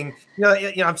amazing.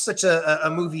 I'm such a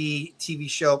movie, TV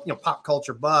show, pop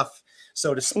culture buff,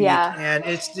 so to speak. Yeah. And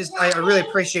it's just, I really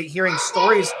appreciate hearing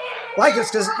stories like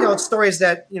this because, it's stories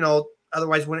that,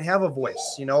 otherwise wouldn't have a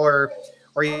voice, or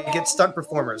you get stunt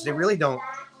performers. They really don't,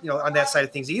 on that side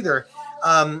of things either.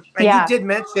 And you did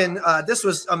mention this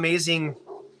was amazing,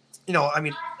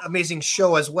 amazing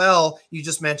show as well. You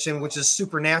just mentioned, which is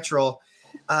Supernatural.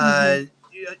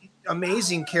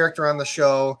 Amazing character on the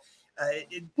show.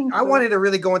 I wanted to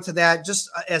really go into that just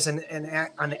as on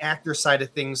the actor side of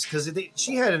things because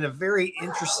she had a very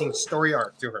interesting story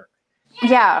arc to her.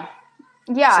 Yeah.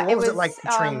 So what was it like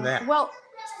portraying that? Well,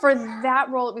 for that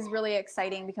role, it was really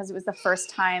exciting because it was the first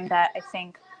time that I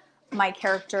think my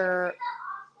character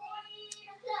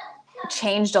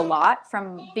changed a lot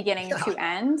from beginning to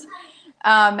end.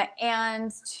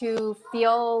 And to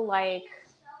feel like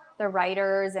the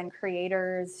writers and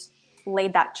creators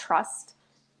laid that trust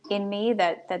in me,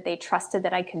 that they trusted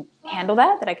that I could handle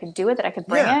that I could do it, that I could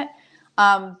bring it.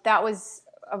 That was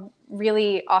a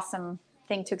really awesome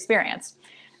thing to experience.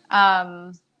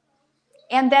 And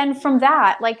then from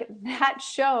that, like that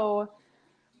show,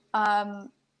 I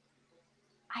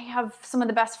have some of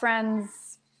the best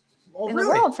friends in the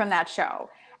world from that show.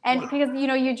 And because,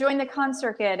 you join the con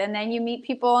circuit and then you meet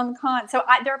people on the con. So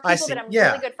there are people that I'm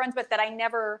really good friends with that I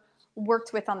never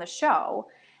worked with on the show.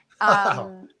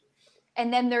 And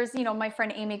then there's, my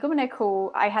friend Amy Gumanek,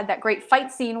 who I had that great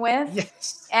fight scene with.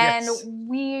 And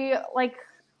we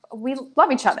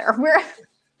love each other.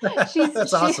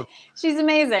 That's awesome. She's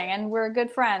amazing. And we're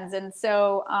good friends. And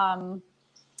so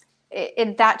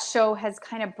that show has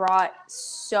kind of brought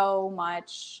so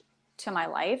much to my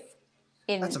life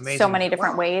in so many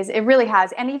different ways. It really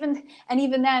has. And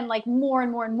even then, like more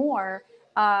and more and more.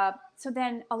 So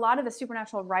then a lot of the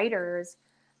Supernatural writers,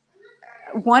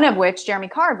 one of which, Jeremy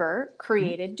Carver,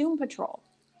 created Doom Patrol.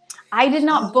 I did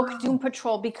not book Doom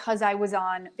Patrol because I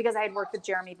had worked with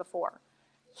Jeremy before.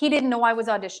 He didn't know I was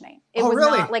auditioning. It was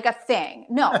not like a thing.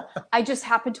 No, I just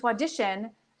happened to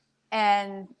audition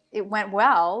and it went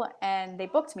well and they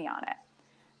booked me on it.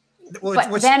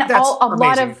 But then a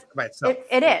lot of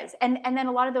it is. And then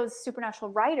a lot of those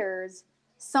Supernatural writers,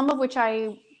 some of which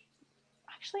I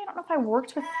actually, I don't know if I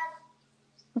worked with,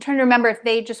 I'm trying to remember if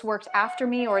they just worked after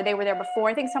me or they were there before.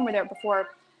 I think some were there before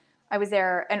I was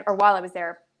there or while I was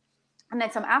there. And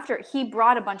then some after. He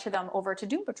brought a bunch of them over to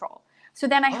Doom Patrol. So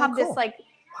then I have this like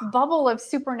bubble of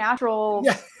supernatural,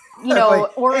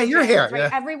 like, origins, hey, you're here.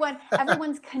 Right?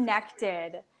 Everyone's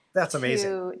connected. That's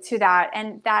amazing. To that.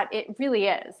 And that it really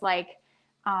is like,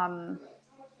 I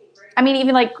mean,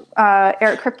 even like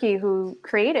Eric Kripke, who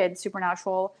created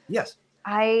Supernatural. Yes.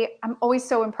 I'm always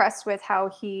so impressed with how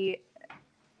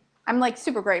I'm like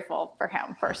super grateful for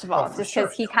him, first of all, just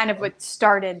because he kind of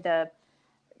started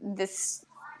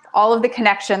all of the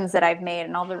connections that I've made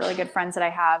and all the really good friends that I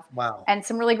have. Wow. And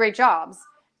some really great jobs.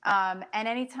 And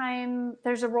anytime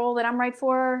there's a role that I'm right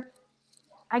for,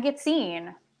 I get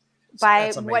seen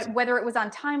by whether it was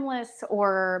on Timeless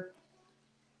or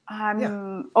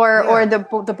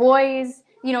the boys,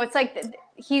 it's like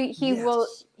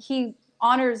he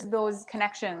honors those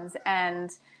connections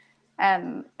and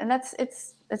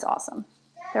it's awesome.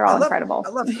 They're all incredible. I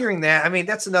love hearing that. I mean,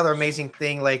 that's another amazing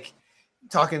thing. Like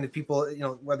talking to people,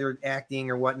 whether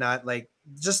acting or whatnot, like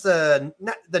just the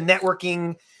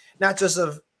networking, not just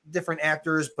of different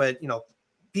actors, but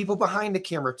people behind the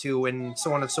camera too, and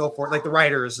so on and so forth, like the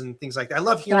writers and things like that. I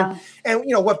love hearing, and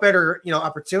what better,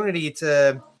 opportunity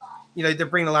to, they're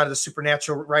bringing a lot of the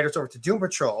Supernatural writers over to Doom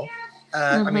Patrol.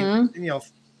 I mean,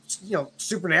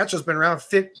 Supernatural's been around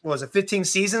 15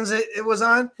 seasons it was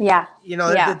on. Yeah.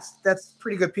 That's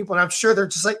pretty good people. And I'm sure they're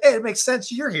just like, hey, it makes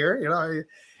sense. You're here,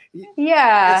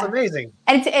 Yeah. It's amazing.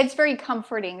 And it's very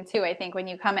comforting too, I think, when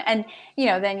you come and,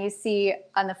 then you see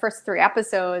on the first 3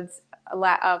 episodes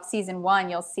of season 1,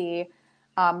 you'll see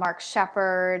Mark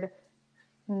Sheppard,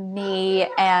 me,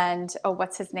 and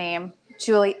what's his name?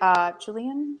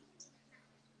 Julian?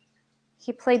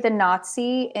 He played the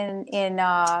Nazi in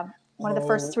one of the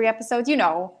first 3 episodes. I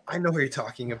know who you're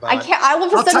talking about. I can't. All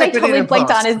of a sudden, I totally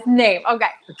blanked on his name. Okay.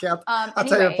 I'll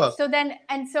tell you in post. So then,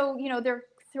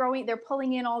 they're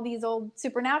pulling in all these old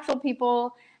Supernatural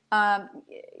people, and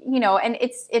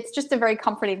it's just a very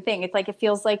comforting thing. It's like it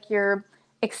feels like your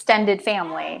extended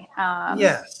family.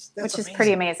 Yes, which is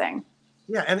pretty amazing.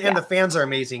 Yeah, and the fans are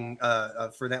amazing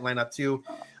for that lineup too.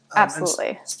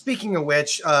 Absolutely. Speaking of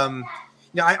which,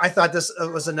 I thought this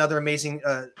was another amazing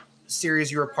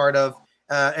series you were a part of,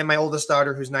 and my oldest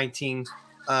daughter, who's 19.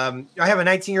 I have a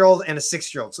 19-year-old and a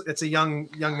 6-year-old. So it's a young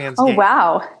man's game. Oh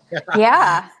wow!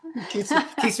 Yeah, keeps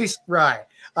me spry.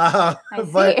 But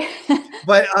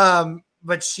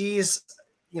she's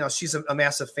she's a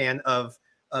massive fan of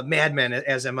Mad Men,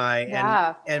 as am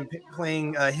I, and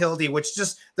playing Hildy, which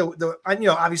just the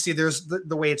obviously there's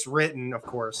the way it's written, of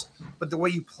course, but the way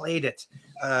you played it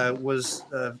was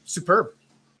superb.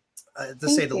 To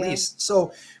say the least.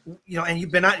 So, and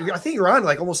you've been on, I think you're on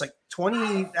like almost like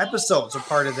 20 episodes, a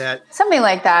part of that. Something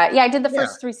like that. Yeah, I did the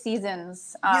first 3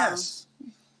 seasons. Yes.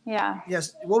 Yeah.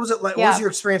 Yes. What was it like? What was your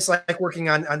experience like working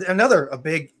on a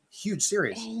big, huge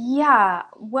series? Yeah.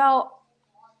 Well,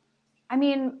 I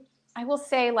mean, I will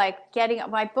say like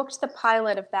when I booked the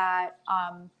pilot of that,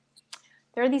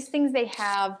 there are these things they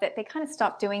have that they kind of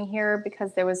stopped doing here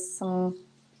because there was some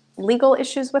legal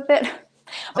issues with it.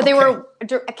 But they were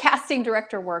casting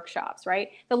director workshops,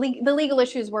 right? The legal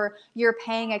issues were you're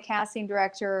paying a casting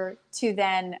director to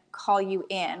then call you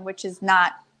in, which is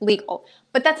not legal.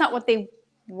 But that's not what they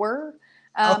were.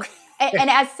 And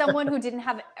as someone who didn't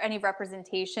have any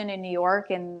representation in New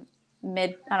York in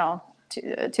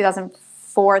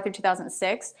 2004 through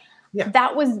 2006,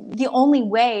 that was the only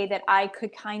way that I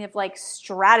could kind of like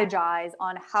strategize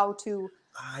on how to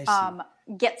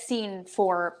get seen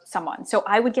for someone. So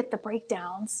I would get the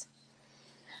breakdowns.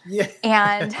 Yeah.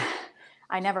 And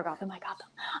I never got them. I got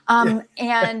them.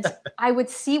 And I would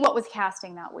see what was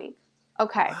casting that week.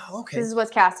 Okay. This is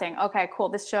what's casting. Okay, cool.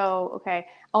 This show. Okay.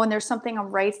 Oh, and there's something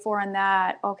I'm right for on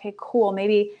that. Okay, cool.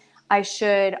 Maybe I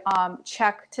should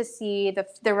check to see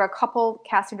there were a couple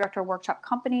casting director workshop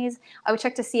companies. I would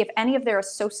check to see if any of their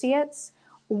associates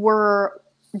were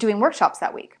doing workshops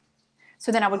that week.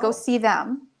 So then I would go see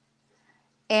them.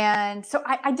 And so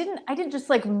I didn't just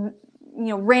like,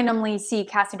 randomly see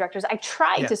casting directors. I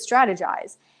tried to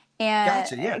strategize, and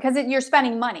because you're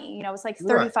spending money, it's like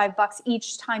 $35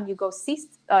 each time you go see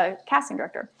a casting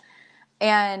director.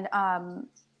 And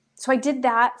so I did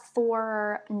that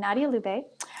for Nadia Lube,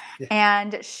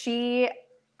 and I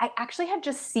actually had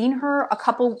just seen her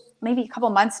maybe a couple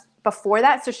months before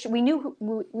that. So we knew,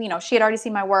 she had already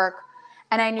seen my work,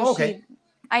 and I knew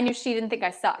she didn't think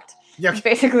I sucked. Yeah.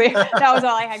 Basically, that was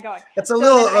all I had going. It's a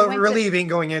little relieving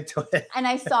going into it. And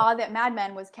I saw that Mad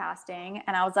Men was casting,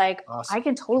 and I was like, I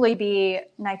can totally be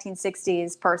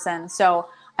 1960s person. So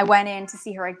I went in to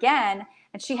see her again,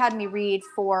 and she had me read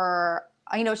for,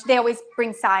 they always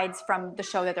bring sides from the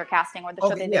show that they're casting or the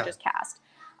show that they just cast.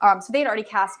 So they had already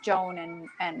cast Joan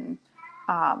and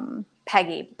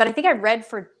Peggy, but I think I read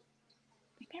for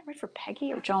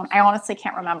Peggy or Joan. I honestly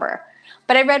can't remember,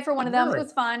 but I read for one of them. It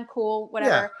was fun, cool,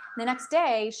 whatever. Yeah. The next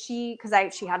day, she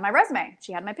had my resume,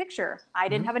 she had my picture. I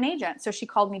didn't have an agent, so she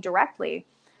called me directly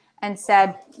and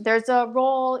said, "There's a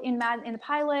role in the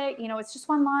pilot. It's just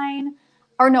one line."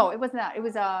 Or no, it wasn't that. It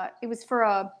was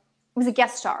a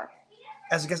guest star.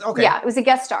 As a guest, okay. Yeah, it was a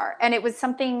guest star, and it was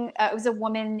something. It was a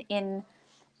woman in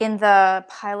the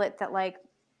pilot that I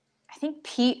think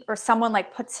Pete or someone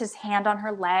puts his hand on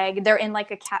her leg. They're in a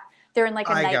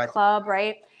nightclub,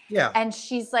 right? Yeah. And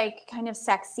she's kind of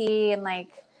sexy and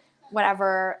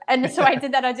whatever. And so I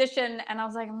did that audition and I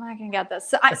was like, I'm not gonna get this.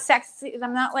 So that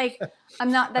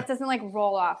doesn't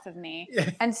roll off of me. Yeah.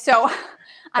 And so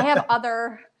I have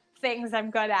other things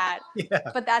I'm good at,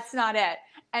 but that's not it.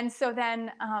 And so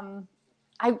then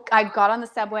I got on the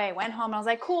subway, I went home and I was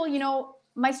like, cool,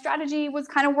 my strategy was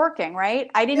kind of working, right?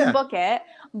 I didn't book it,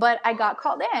 but I got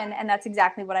called in and that's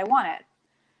exactly what I wanted.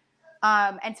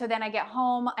 And so then I get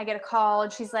home, I get a call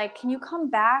and she's like, can you come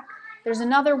back? There's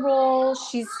another role.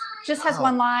 She's just has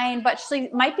one line, but she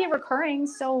might be recurring.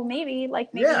 So maybe you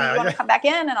want to come back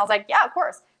in. And I was like, yeah, of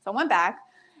course. So I went back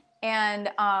and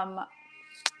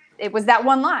it was that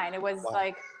one line. It was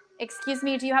excuse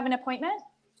me, do you have an appointment?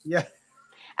 Yeah.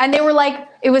 And they were like,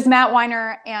 it was Matt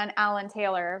Weiner and Alan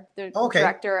Taylor, the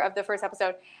director of the first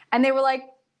episode. And they were like,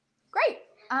 great.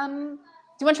 Do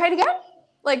you want to try it again?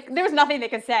 There was nothing they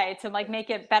could say to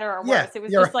make it better or worse. It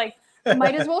was just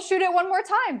might as well shoot it one more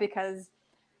time because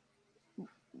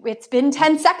it's been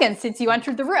 10 seconds since you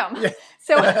entered the room. Yeah.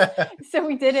 So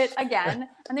we did it again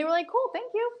and they were like, cool,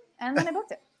 thank you. And then I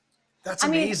booked it. That's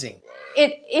amazing.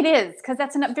 It is, because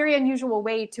that's a very unusual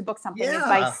way to book something. Is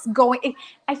by going.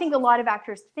 I think a lot of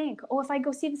actors think, oh, if I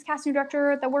go see this casting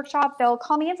director at the workshop, they'll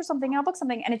call me in for something and I'll book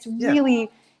something. And it's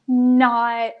really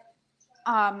not.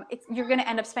 You're going to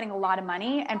end up spending a lot of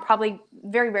money and probably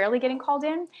very rarely getting called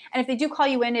in. And if they do call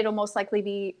you in, it'll most likely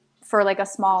be for a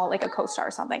small, a co-star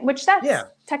or something, which that's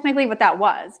technically what that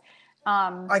was.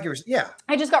 I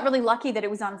just got really lucky that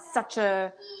it was on such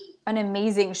an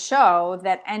amazing show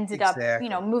that ended up,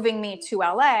 moving me to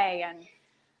LA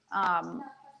and,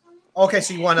 okay.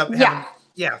 So you wound up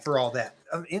having, for all that.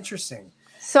 Interesting.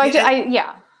 So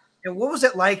And what was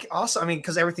it like also? I mean,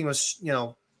 cause everything was,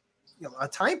 a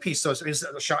timepiece. So it was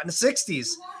shot in the 60s.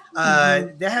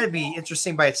 That had to be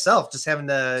interesting by itself, just having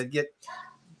to get,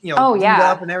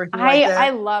 up and everything like that. I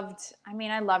loved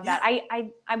that.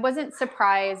 I wasn't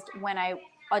surprised when I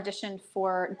auditioned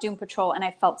for Doom Patrol and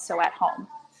I felt so at home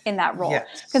in that role.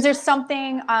 Because there's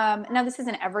something, now this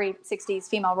isn't every 60s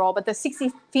female role, but the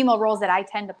 60s female roles that I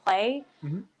tend to play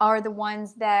are the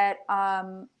ones that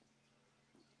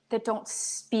don't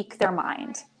speak their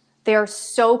mind. They're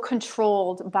so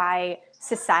controlled by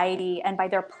society and by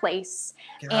their place.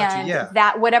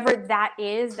 That whatever that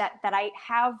is, that I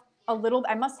have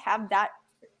I must have that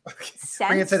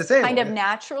sense kind of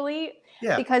naturally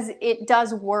because it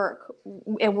does work.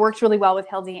 It worked really well with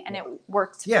Hildy and it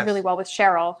worked really well with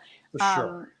Cheryl. For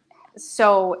sure.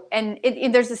 So, and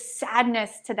there's a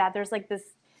sadness to that. There's this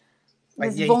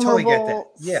vulnerable, totally get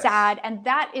that. Sad. And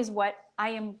that is what I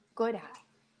am good at,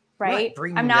 right?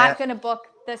 I'm not going to book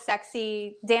the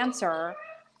sexy dancer.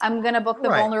 I'm going to book the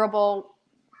vulnerable,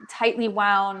 tightly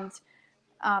wound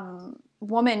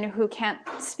woman who can't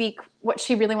speak what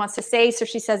she really wants to say. So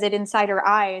she says it inside her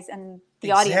eyes and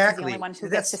the audience is the only one who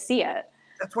gets to see it.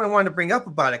 That's what I wanted to bring up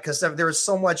about it. Cause there was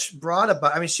so much brought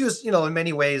about, I mean, she was, in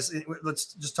many ways,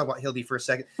 let's just talk about Hildy for a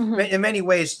second. In many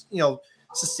ways,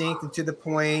 succinct and to the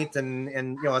point and,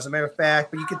 as a matter of fact,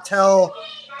 but you could tell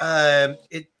there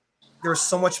was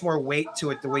so much more weight to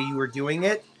it, the way you were doing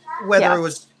it, whether it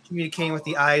was communicating with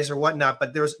the eyes or whatnot,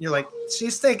 but you're like,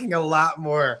 she's thinking a lot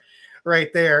more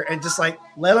right there, and just let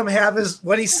him have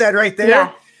what he said right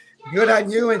there. Good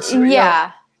on you. And she,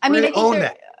 I mean, I own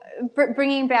that.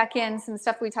 Bringing back in some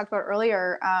stuff we talked about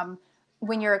earlier,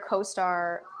 when you're a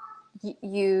co-star,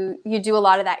 you do a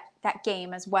lot of that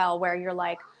game as well, where you're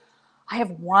like, I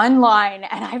have one line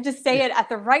and I have to say it at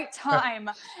the right time.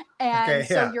 And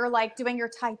you're doing your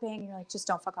typing. You're like, just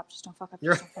don't fuck up. Just don't fuck up.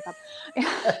 Just don't fuck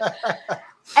up.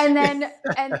 And then,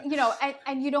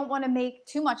 and you don't want to make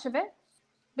too much of it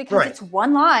because it's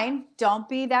one line. Don't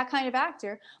be that kind of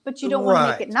actor, but you don't want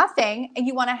to make it nothing and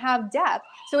you want to have depth.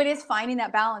 So it is finding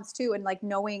that balance too. And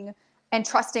knowing and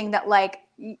trusting that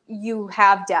you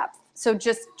have depth. So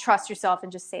just trust yourself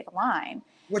and just say the line.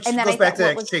 Which goes back to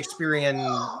that Shakespearean.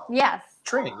 Yes.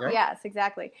 training, right? Yes,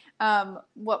 exactly.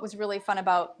 What was really fun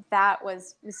about that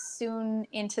was soon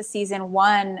into season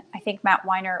 1, I think Matt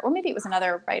Weiner, or maybe it was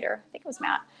another writer, I think it was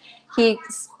Matt, he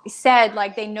said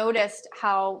like they noticed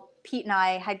how Pete and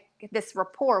I had this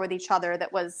rapport with each other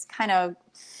that was kind of,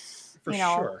 For you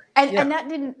know, sure.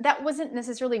 and that wasn't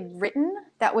necessarily written.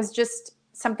 That was just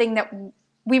something that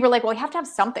we were like, well, we have to have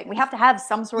something. We have to have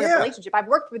some sort of relationship. I've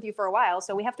worked with you for a while,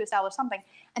 so we have to establish something.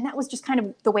 And that was just kind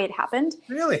of the way it happened.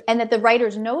 Really? And that the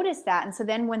writers noticed that. And so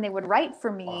then when they would write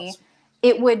for me,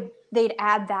 they'd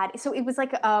add that. So it was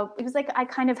like I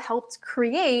kind of helped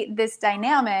create this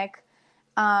dynamic.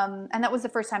 And that was the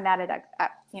first time that had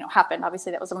happened.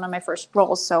 Obviously, that was one of my first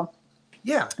roles. So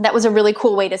yeah, that was a really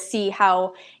cool way to see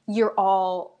how you're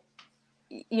all,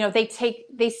 they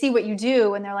see what you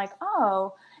do and they're like,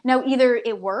 oh, now either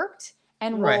it worked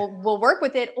and we'll work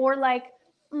with it, or like,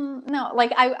 no,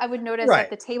 like I would notice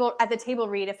at the table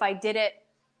read, if I did it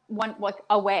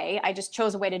a way, I just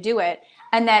chose a way to do it,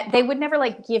 and that they would never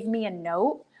like give me a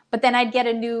note, but then I'd get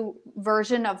a new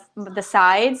version of the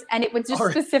sides and it would just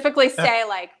specifically say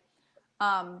like,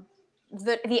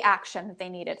 the action that they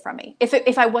needed from me.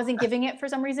 If I wasn't giving it for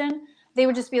some reason, they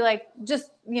would just be like,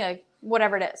 just,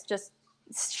 whatever it is, just,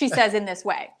 she says in this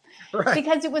way. Right.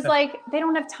 Because it was like, they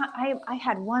don't have time. I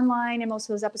had one line in most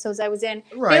of those episodes I was in.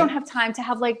 Right. They don't have time to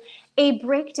have like a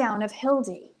breakdown of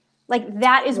Hildy. Like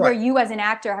that is where you as an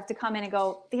actor have to come in and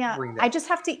go, yeah, I just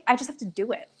have to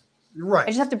do it. Right. I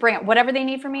just have to bring it. Whatever they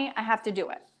need from me, I have to do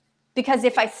it. Because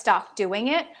if I stop doing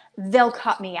it, they'll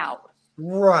cut me out.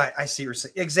 Right. I see what you're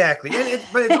saying. Exactly.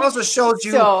 But it also shows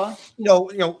you, call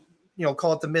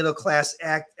it the middle class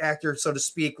actor, so to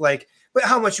speak, like, but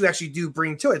how much you actually do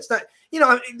bring to it. It's not,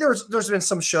 there's been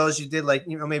some shows you did like,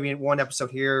 maybe one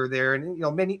episode here or there, and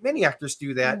many actors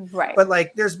do that. Right. But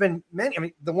like there's been many, I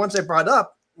mean, the ones I brought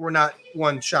up were not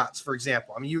one shots, for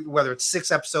example. I mean, whether it's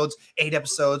 6 episodes, 8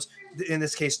 episodes, in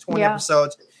this case 20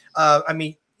 episodes. I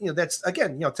mean, that's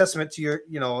again, testament to your,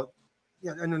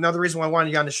 and another reason why I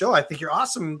wanted you on the show. I think you're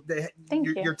awesome.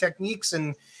 Your techniques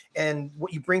and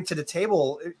what you bring to the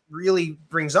table, it really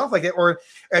brings off like it. Or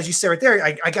as you said right there,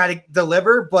 I got to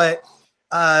deliver, but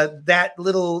that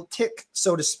little tick,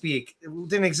 so to speak, it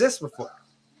didn't exist before.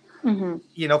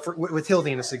 Mm-hmm. With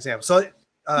Hildy in this example. So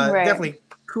definitely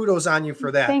kudos on you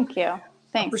for that. Thank you.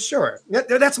 Thanks. For sure.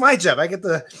 That's my job. I get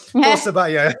to post about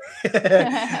you.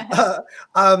 And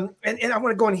I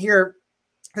want to go in here.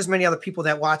 There's many other people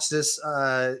that watch this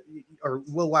or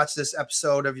will watch this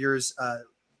episode of yours,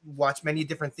 watch many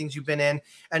different things you've been in.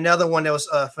 Another one that was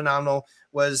phenomenal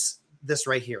was this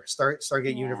right here,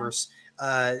 Stargate Universe.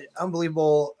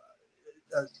 Unbelievable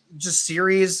just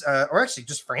series, or actually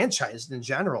just franchise in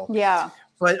general. Yeah.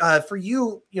 But for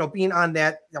you, being on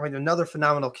that, I mean, another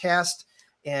phenomenal cast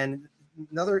and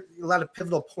a lot of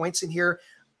pivotal points in here.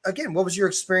 Again, what was your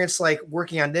experience like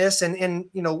working on this? And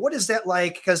what is that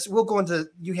like? Because we'll go into,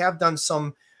 you have done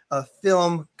some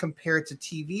film compared to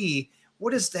TV.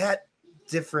 What is that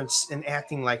difference in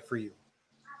acting like for you?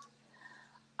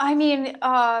 I mean,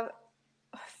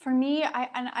 for me,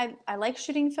 I like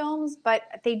shooting films, but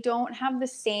they don't have the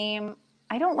same,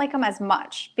 I don't like them as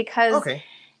much because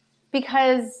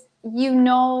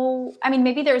I mean,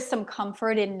 maybe there's some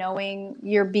comfort in knowing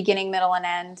your beginning, middle, and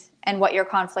end, and what your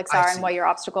conflicts are and what your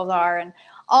obstacles are and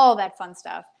all that fun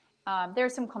stuff.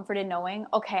 There's some comfort in knowing,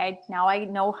 okay, now I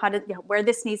know how to, where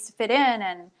this needs to fit in.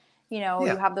 And, you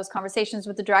have those conversations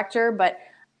with the director, but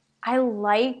I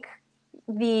like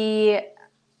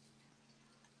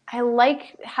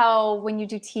how when you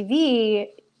do TV,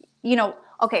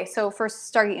 okay, so for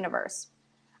Stargate Universe,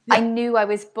 I knew I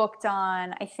was booked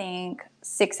on, I think,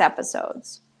 6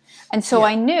 episodes. And so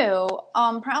I knew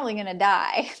I'm probably going to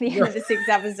die at the end of the 6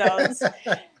 episodes.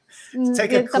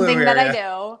 It's something that I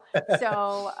do.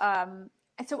 So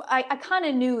I kind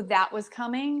of knew that was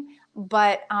coming,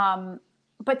 but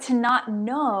to not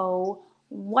know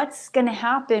what's going to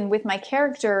happen with my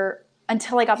character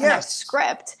until I got the next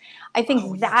script, I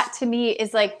think that to me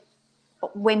is like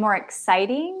way more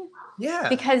exciting. Yeah.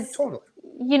 Because,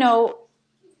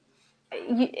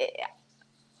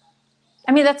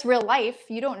 I mean, that's real life.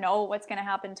 You don't know what's going to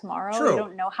happen tomorrow. True. You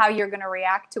don't know how you're going to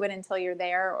react to it until you're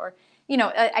there. Or,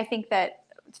 I think that,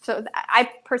 so I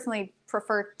personally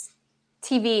prefer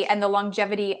TV and the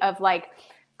longevity of like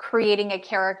creating a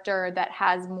character that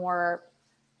has more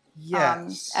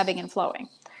ebbing and flowing.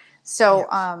 So,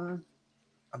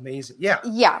 amazing. Yeah.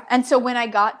 Yeah. And so when I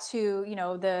got to,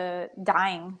 the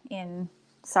dying in,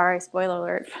 sorry, spoiler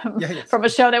alert, from a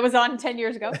show that was on 10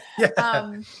 years ago.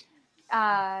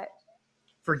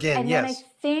 Forget, and then I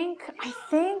think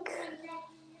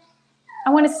I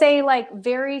want to say like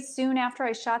very soon after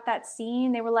I shot that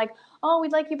scene, they were like, "Oh,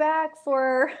 we'd like you back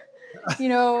for,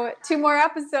 2 more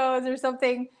episodes or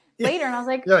something later." And I was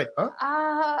like, You're like,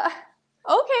 huh?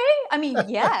 Okay. I mean,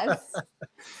 yes.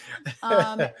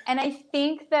 And I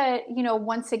think that,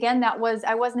 once again, I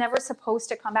was never supposed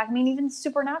to come back. I mean, even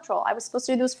Supernatural, I was supposed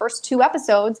to do those first 2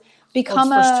 episodes, become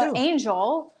first a 2.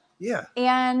 angel Yeah.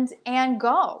 and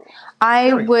go. There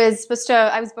I we go. was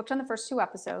booked on the first 2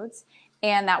 episodes,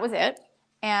 and that was it.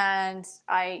 And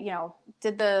I,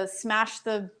 did the smash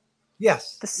the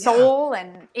Yes. soul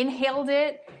and inhaled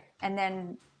it, and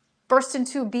then burst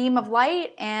into a beam of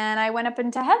light, and I went up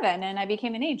into heaven, and I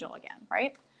became an angel again,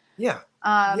 right? Yeah.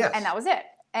 Yes. And that was it.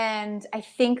 And I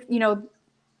think,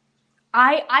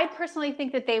 I personally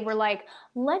think that they were like,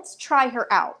 let's try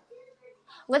her out.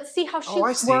 Let's see how she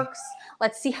works.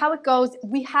 Let's see how it goes.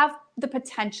 We have the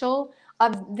potential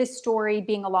of this story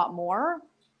being a lot more.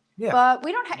 Yeah. But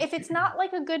we don't have, if it's not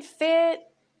like a good fit,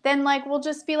 then like we'll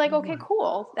just be like, okay,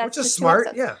 cool. That's just smart.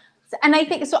 Yeah. And I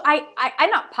think so. I'm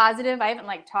not positive. I haven't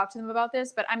like talked to them about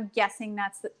this, but I'm guessing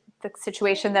that's the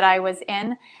situation that I was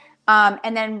in.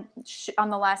 And then on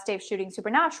the last day of shooting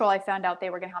Supernatural, I found out they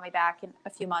were going to have me back in a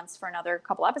few months for another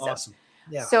couple episodes. Awesome.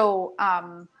 Yeah. So,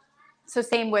 so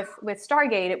same with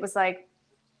Stargate. It was like,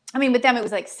 I mean, with them, it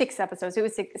was like 6 episodes. It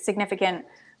was a significant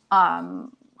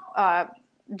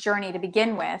journey to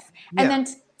begin with. And then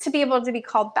to be able to be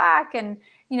called back, and,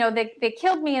 they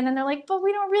killed me, and then they're like, but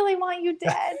we don't really want you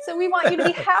dead. So we want you to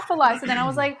be half alive. So then I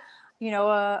was like,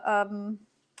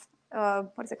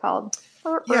 what is it called?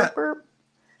 Burp.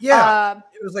 Yeah,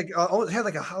 it was like it had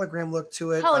like a hologram look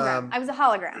to it. Hologram. I was a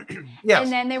hologram. Yeah.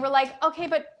 And then they were like, okay,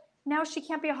 but now she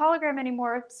can't be a hologram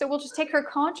anymore, so we'll just take her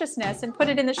consciousness and put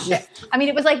it in the ship. Yeah. I mean,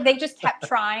 it was like they just kept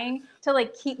trying to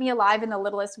like keep me alive in the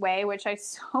littlest way, which I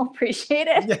so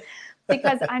appreciated. Yeah.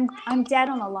 Because I'm dead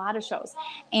on a lot of shows,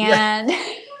 and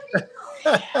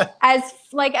as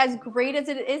great as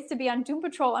it is to be on Doom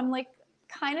Patrol, I'm like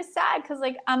kind of sad because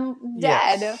like I'm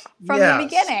dead from the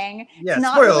beginning. Yes. It's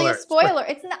not really a spoiler.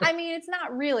 It's not. I mean, it's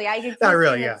not really. I existed not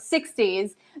really, in the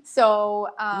 60s, so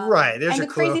right. There's and the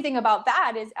crazy thing about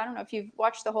that is, I don't know if you've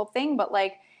watched the whole thing, but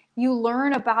like you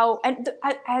learn about, and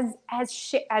as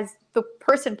the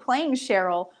person playing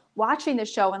Cheryl, watching the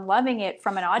show and loving it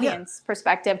from an audience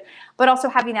perspective, but also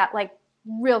having that like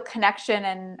real connection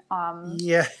and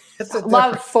it's a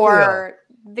love for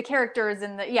the characters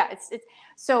and it's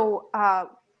so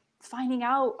finding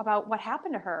out about what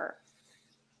happened to her.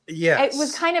 It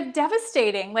was kind of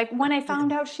devastating. Like when I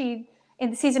found out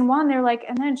in season 1, they're like,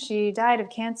 and then she died of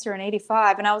cancer in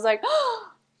 85. And I was like, oh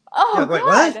God,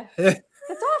 what?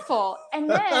 That's awful. And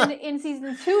then in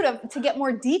season 2 to get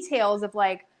more details of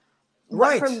like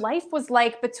what her life was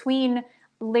like between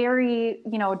Larry,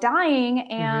 dying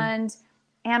and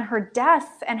her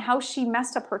death, and how she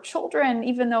messed up her children,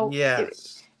 even though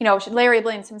Larry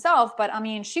blames himself, but I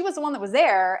mean, she was the one that was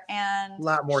there and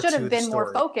should have been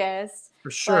more focused.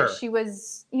 For sure. But she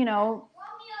was,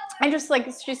 I'm just like,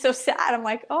 she's so sad. I'm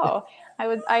like, oh, I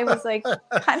was like,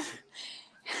 kind of,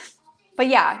 but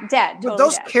yeah, dead. Totally but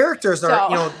those dead. Characters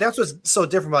are, that's what's so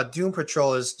different about Doom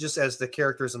Patrol is just as the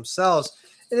characters themselves,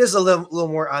 it is a little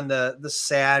more on the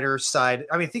sadder side.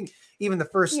 I mean, I think even the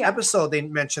first episode, they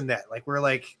mentioned that, like, we're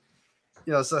like,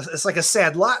 it's like a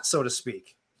sad lot, so to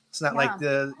speak. It's not like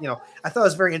I thought it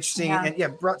was very interesting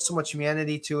and brought so much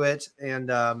humanity to it. And,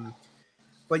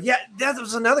 but that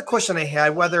was another question I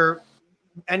had, whether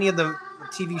any of the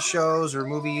TV shows or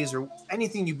movies or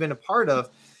anything you've been a part of,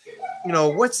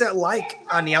 what's that like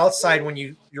on the outside when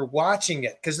you're watching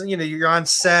it? Cause you're on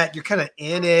set, you're kind of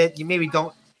in it. You maybe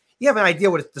you have an idea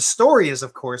what the story is,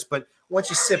 of course, but once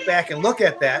you sit back and look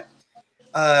at that,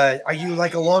 are you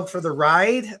like along for the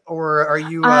ride, or are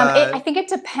you? I think it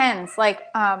depends. Like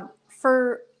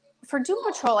for Doom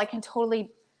Patrol, I can totally,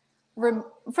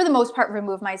 for the most part,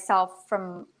 remove myself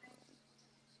from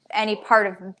any part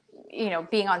of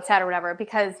being on set or whatever,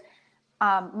 because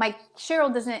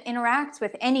Cheryl doesn't interact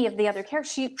with any of the other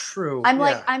characters. True. I'm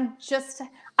like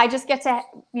I just get to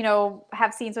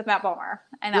have scenes with Matt Bomer,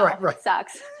 and it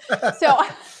sucks. So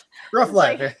rough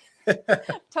life.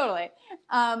 Totally.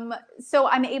 So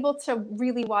I'm able to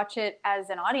really watch it as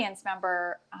an audience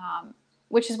member,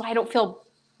 which is why I don't feel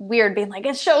weird being like,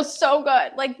 it show's so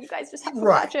good. Like, you guys just have to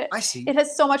watch it. I see. It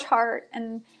has so much heart,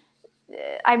 and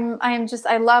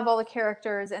I love all the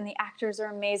characters, and the actors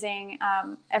are amazing.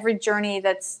 Every journey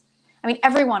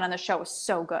everyone on the show is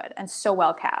so good and so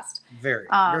well cast. Very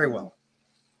well.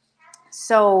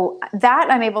 So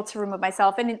that I'm able to remove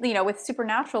myself. And, with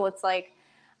Supernatural, it's like,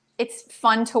 it's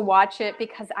fun to watch it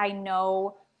because I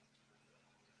know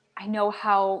I know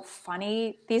how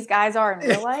funny these guys are in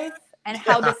real life, and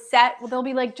how the set, they'll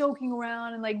be like joking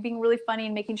around and like being really funny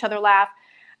and making each other laugh,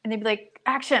 and they'd be like,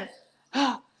 action.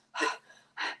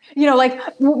 You know, like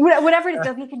whatever it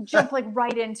is, they can jump like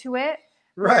right into it.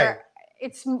 Right.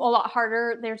 It's a lot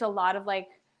harder. There's a lot of like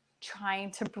trying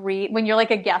to breathe. When you're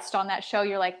like a guest on that show,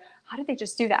 you're like, how did they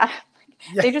just do that?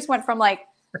 Yeah. They just went from like,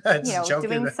 Just you know, jumping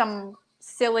doing in. some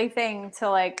silly thing to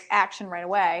like action right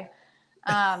away.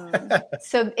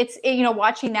 So it's, you know,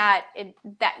 watching that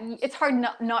it's hard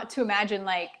not to imagine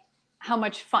like how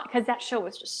much fun, because that show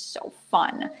was just so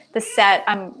fun. The set,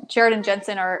 Jared and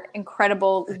Jensen are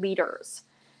incredible leaders.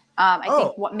 I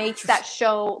think what makes that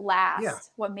show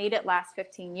last, what made it last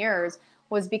 15 years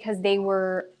was because they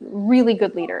were really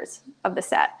good leaders of the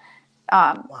set.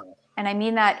 Wow. And I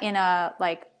mean that in a,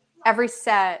 like, every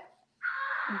set,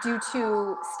 due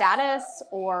to status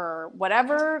or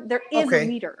whatever, there is a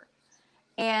leader.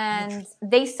 And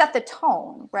they set the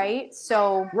tone, right?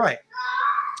 So Right.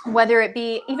 whether it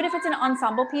be, even if it's an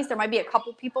ensemble piece, there might be a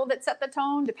couple people that set the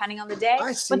tone depending on the day.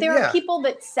 I see, But there are people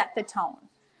that set the tone.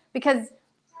 Because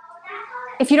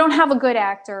if you don't have a good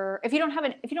actor, if you don't have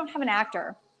an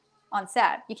actor on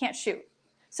set, you can't shoot.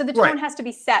 So the tone has to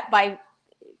be set by,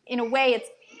 in a way, it's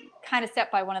kind of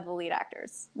set by one of the lead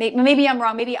actors. Maybe I'm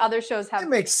wrong. Maybe other shows have. It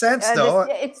makes sense, though.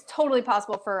 It's totally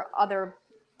possible for other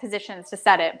positions to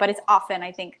set it, but it's often,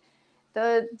 I think,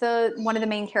 the one of the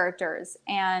main characters.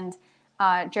 And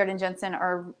Jared and Jensen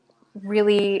are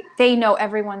really, they know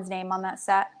everyone's name on that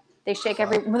set. They shake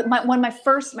my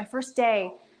first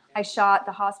day, I shot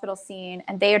the hospital scene,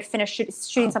 and they had finished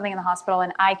shooting something in the hospital,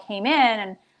 and I came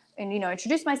in and you know,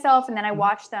 introduced myself, and then I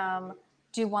watched them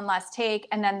do one last take,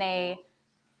 and then they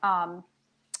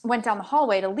went down the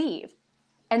hallway to leave,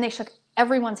 and they shook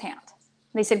everyone's hand.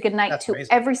 They said goodnight to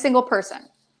every single person.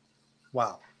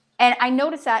 Wow. And I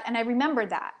noticed that, and I remembered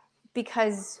that,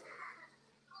 because,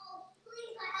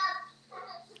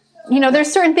 you know,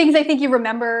 there's certain things I think you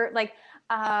remember. Like,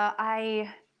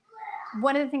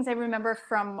 one of the things I remember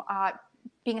from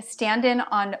being a stand-in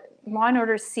on Law and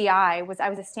Order CI was I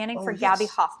was a stand-in for Gabby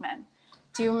Hoffman.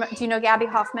 Do you know Gabby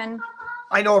Hoffman?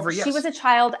 I know of her, yes. She was a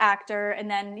child actor, and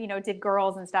then, you know, did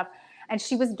Girls and stuff. And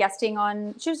she was guesting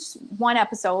on, she was one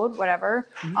episode, whatever,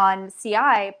 on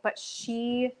CI. But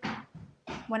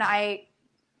when I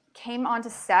came onto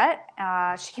set,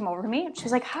 she came over to me. She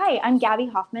was like, "Hi, I'm Gabby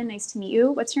Hoffman. Nice to meet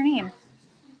you. What's your name?"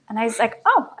 And I was like,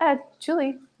 "Oh,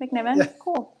 Julie McNiven. Yeah.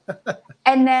 Cool."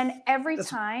 And then every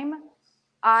time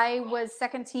I was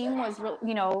second team,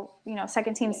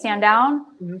 second team stand down,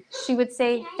 she would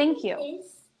say, "Thank you."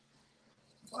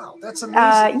 Wow, that's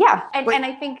amazing. Yeah. And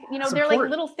I think, you know, they're like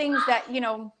little things that, you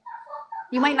know,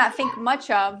 you might not think much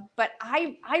of, but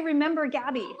I remember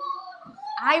Gabby.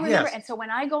 I remember. Yes. And so when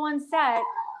I go on set,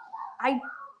 I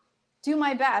do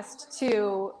my best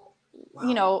to,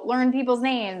 you know, learn people's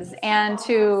names and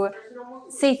to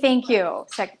say thank you.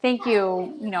 Thank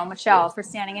you, you know, Michelle, for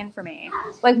standing in for me.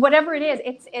 Like, whatever it is,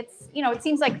 it's, you know, it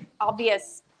seems like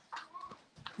obvious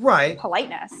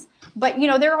politeness. But, you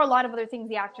know, there are a lot of other things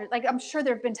the actors, like, I'm sure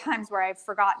there have been times where I've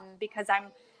forgotten because I'm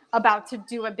about to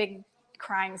do a big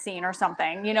crime scene or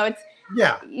something. You know, it's,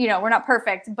 you know, we're not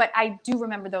perfect, but I do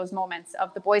remember those moments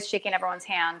of the boys shaking everyone's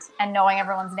hand and knowing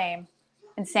everyone's name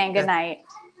and saying goodnight.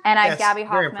 And I, Gabby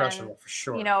Hoffman, impressionable for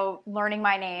sure. You know, learning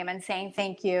my name and saying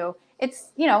thank you. It's,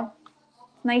 you know,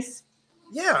 nice.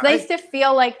 Yeah. It's nice to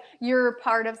feel like you're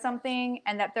part of something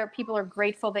and that people are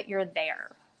grateful that you're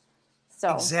there.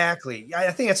 So exactly.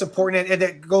 I think it's important, and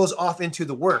it goes off into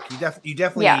the work. You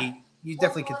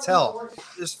definitely can tell.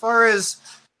 As far as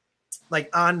like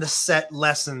on the set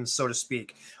lessons, so to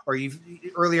speak, or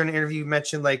earlier in the interview you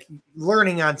mentioned like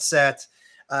learning on set,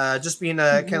 just being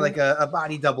kind of like a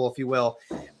body double, if you will.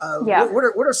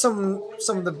 What are some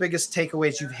of the biggest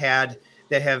takeaways you've had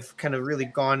that have kind of really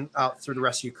gone out through the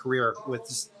rest of your career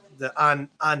with the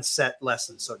on set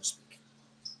lessons, so to speak?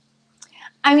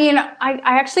 I mean, I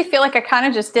actually feel like I kind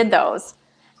of just did those.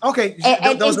 Okay.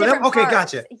 Those were them? Okay,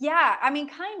 gotcha. Yeah. I mean,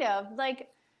 kind of like,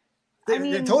 They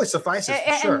totally suffices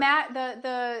for sure. And Matt,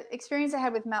 the experience I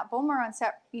had with Matt Bomer on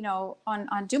set, you know,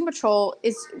 on Doom Patrol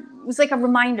was like a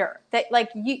reminder that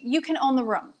like you can own the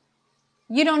room.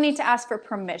 You don't need to ask for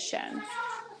permission.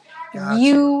 Gotcha.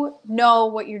 You know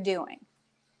what you're doing.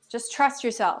 Just trust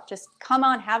yourself. Just come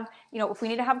on, you know, if we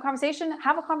need to have a conversation,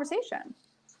 have a conversation.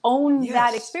 Own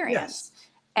that experience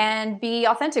and be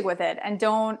authentic with it, and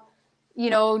don't, you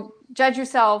know, judge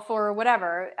yourself or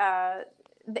whatever.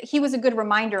 He was a good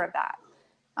reminder of that.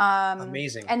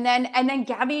 Amazing. And then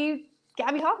Gabby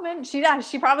Hoffman, she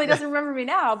probably doesn't remember me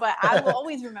now, but I will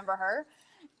always remember her.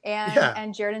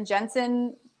 And Jared and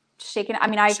Jensen shaking. I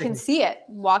mean, I can see it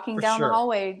walking For down sure. the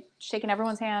hallway, shaking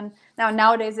everyone's hand. Now,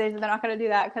 nowadays, they're not going to do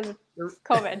that because of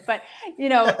COVID. But, you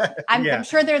know, I'm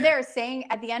sure they're there saying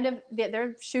at the end of,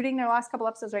 they're shooting their last couple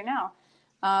episodes right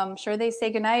now. Sure, they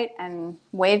say goodnight and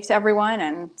wave to everyone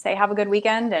and say, have a good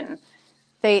weekend. And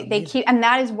they keep, and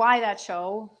that is why that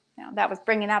show, you know, that was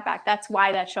bringing that back. That's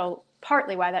why that show,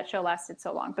 partly why that show lasted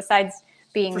so long, besides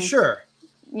being, For sure,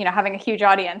 you know, having a huge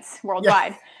audience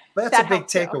worldwide. Yeah. But that's a big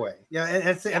takeaway. Yeah.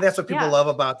 And that's what people love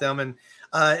about them. And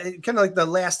kind of like the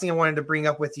last thing I wanted to bring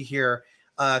up with you here,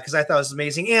 because I thought it was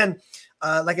amazing. And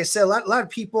like I said, a lot of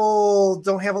people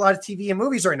don't have a lot of TV and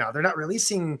movies right now. They're not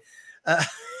releasing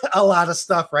a lot of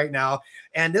stuff right now.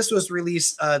 And this was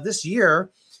released this year.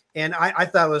 And I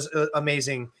thought it was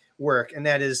amazing work. And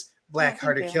that is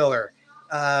Black-Hearted Killer.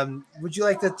 Would you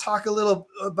like to talk a little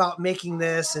about making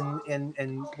this and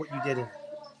what you did in it?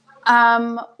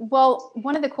 Well,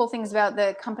 one of the cool things about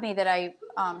the company that I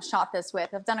shot this with,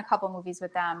 I've done a couple movies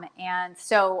with them, and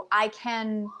so I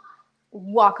can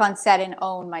walk on set and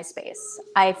own my space.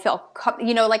 I feel,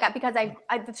 you know, like because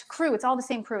the crew, it's all the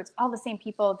same crew, it's all the same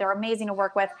people. They're amazing to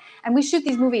work with, and we shoot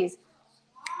these movies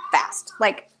fast.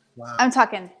 Like I'm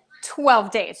talking 12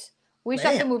 days. We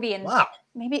shot the movie in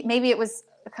maybe it was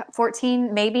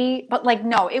 14, maybe, but like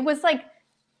no, it was like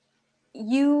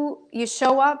you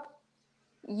show up.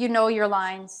 You know your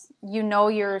lines, you know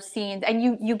your scenes, and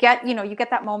you get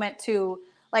that moment to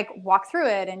like walk through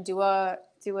it and do a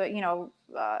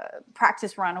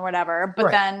practice run or whatever.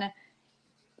 But then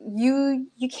you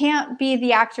can't be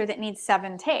the actor that needs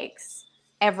 7 takes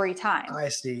every time. I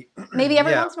see. Maybe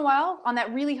every once in a while on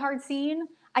that really hard scene.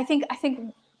 I think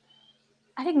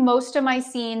most of my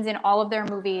scenes in all of their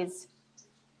movies,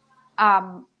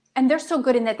 and they're so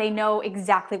good in that they know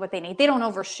exactly what they need. They don't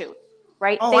overshoot.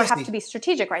 Right? They have to be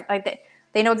strategic, right? Like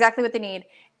they know exactly what they need.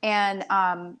 And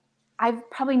I've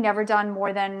probably never done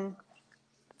more than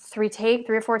 3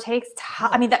 or 4 takes.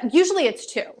 I mean, usually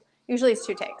it's 2. Usually it's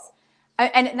 2 takes.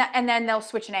 And then they'll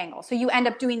switch an angle. So you end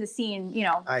up doing the scene, you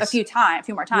know, a few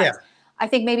more times. Yeah. I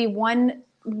think maybe one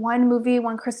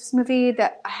Christmas movie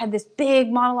that I had this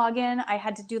big monologue in, I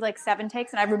had to do like 7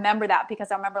 takes. And I remember that because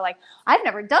I remember like, I've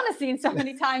never done a scene so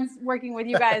many times working with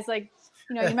you guys. Like,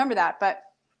 you know, you remember that. But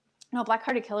no,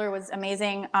 Black-Hearted Killer was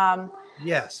amazing.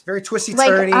 Yes, very twisty,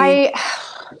 turny.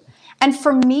 And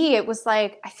for me, it was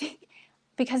like, I think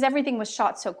because everything was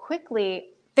shot so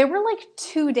quickly, there were like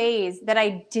 2 days that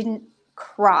I didn't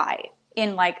cry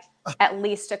in like at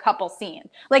least a couple scenes.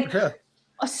 Like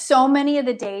so many of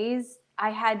the days I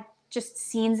had just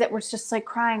scenes that were just like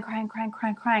crying.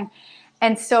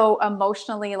 And so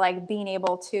emotionally, like being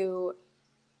able to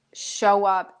show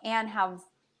up and have,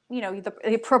 you know,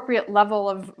 the appropriate level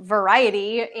of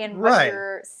variety in what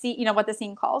what the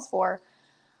scene calls for.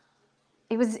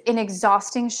 It was an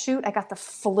exhausting shoot. I got the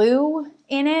flu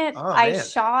in it. I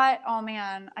shot.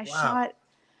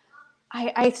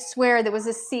 I swear there was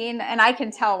a scene, and I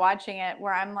can tell watching it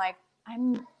where I'm like,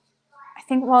 I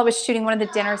think while I was shooting one of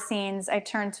the dinner scenes, I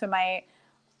turned to my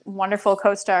wonderful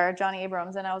co-star, Johnny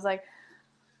Abrams, and I was like,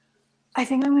 I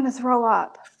think I'm going to throw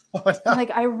up. Oh, no.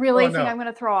 Like, I really think I'm going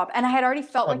to throw up. And I had already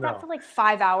felt that for like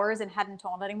 5 hours and hadn't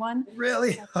told anyone.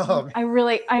 Really? I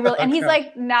really. And he's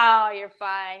like, no, you're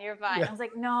fine. Yeah. I was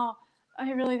like, no, I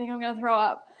really think I'm going to throw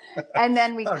up. And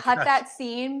then we cut that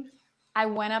scene. I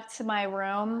went up to my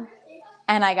room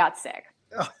and I got sick.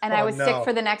 And I was sick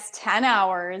for the next 10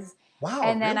 hours. Wow.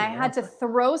 And then I had to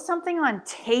throw something on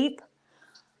tape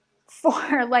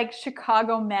for like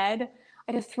Chicago Med.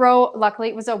 I had to throw, luckily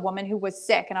it was a woman who was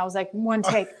sick. And I was like, 1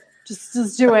 take,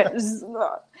 just do it.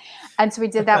 And so we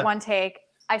did that 1 take.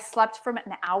 I slept for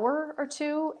an hour or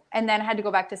 2 and then had to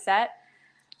go back to set.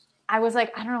 I was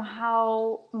like, I don't know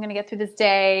how I'm going to get through this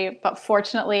day. But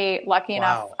fortunately, lucky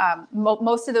enough,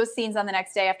 most of those scenes on the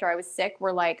next day after I was sick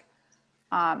were like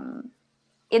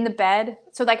in the bed.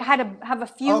 So like I had to have a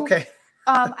few,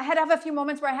 I had to have a few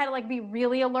moments where I had to like be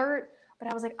really alert. But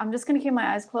I was like, I'm just going to keep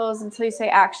my eyes closed until you say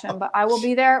action. But I will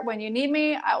be there when you need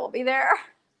me. I will be there.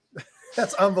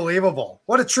 That's unbelievable.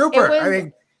 What a trooper. I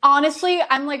mean, honestly,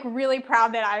 I'm like really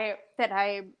proud that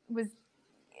I was.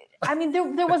 I mean,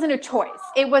 there wasn't a choice.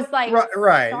 It was like,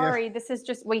 sorry, this is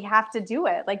just, we have to do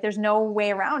it. Like, there's no way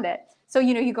around it. So,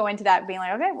 you know, you go into that being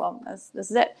like, okay, well, this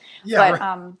is it. Yeah,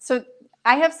 but so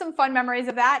I have some fun memories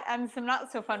of that and some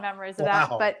not so fun memories of that.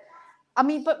 But I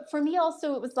mean, but for me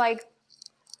also, it was like,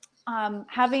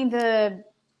 having the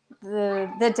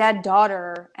dead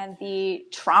daughter and the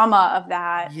trauma of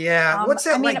that. Yeah. What's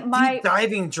that deep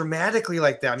diving dramatically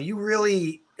like that? I mean, you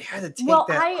really had to take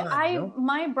that.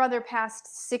 My brother passed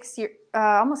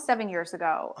almost 7 years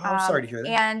ago. Oh, I'm sorry to hear that.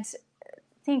 And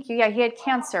Thank you. Yeah, he had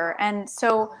cancer. And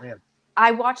so Oh, man.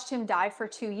 I watched him die for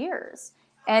 2 years,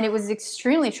 and it was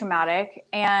extremely traumatic.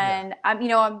 And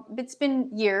it's been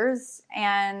years,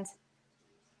 and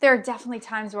there are definitely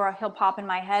times where he'll pop in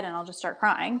my head and I'll just start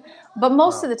crying. But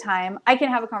most of the time I can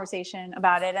have a conversation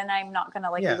about it and I'm not going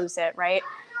to lose it. Right.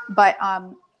 But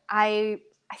I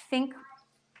think,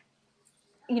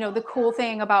 the cool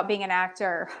thing about being an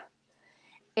actor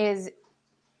is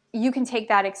you can take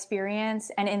that experience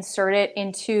and insert it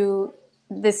into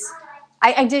this.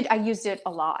 I used it a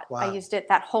lot. Wow. I used it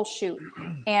that whole shoot.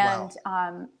 And,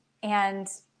 and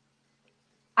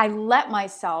I let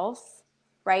myself,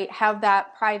 right, have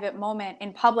that private moment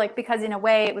in public, because in a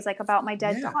way it was like about my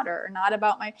dead daughter, not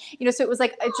about my, so it was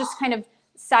like just kind of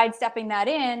sidestepping that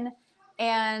in.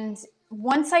 And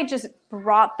once I just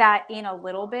brought that in a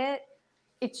little bit,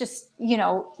 it just,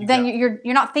 then you're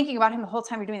not thinking about him the whole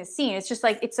time you're doing the scene. It's just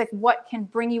like, what can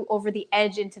bring you over the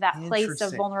edge into that place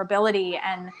of vulnerability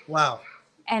and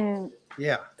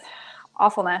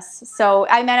awfulness. So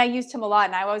I used him a lot,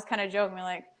 and I always kind of joke,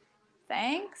 like,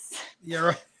 thanks. Yeah,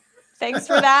 right. Thanks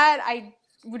for that. I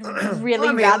would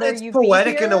really rather it's you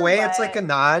poetic be here, in a way. but... It's like a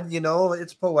nod,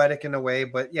 it's poetic in a way,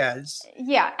 but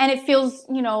and it feels,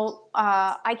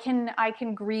 I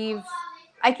can grieve.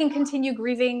 I can continue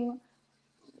grieving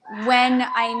when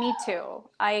I need to.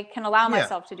 I can allow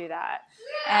myself to do that.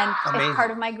 And if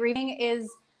part of my grieving is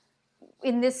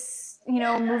in this,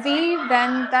 movie,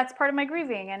 then that's part of my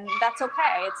grieving, and that's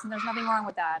okay. There's nothing wrong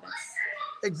with that.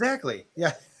 Exactly.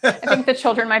 Yeah. I think the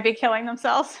children might be killing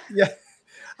themselves. Yeah.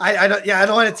 I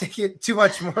don't want to take it too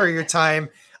much more of your time.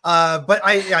 But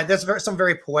there's some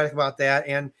very poetic about that.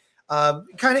 And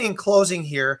kind of in closing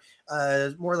here,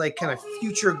 more like kind of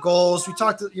future goals. We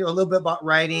talked a little bit about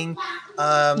writing.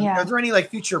 Are there any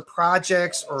future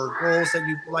projects or goals that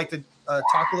you'd like to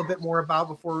talk a little bit more about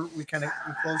before we kind of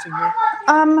in closing here?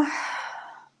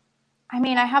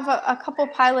 I have a couple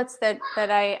pilots that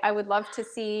I would love to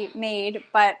see made,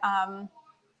 but I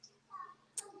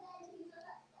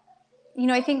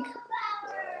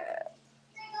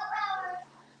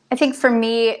think for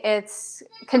me, it's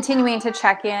continuing to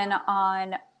check in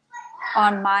on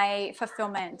my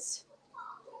fulfillment.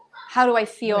 How do I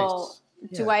feel?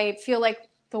 Nice. Yeah. Do I feel like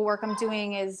the work I'm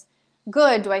doing is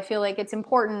good? Do I feel like it's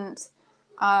important?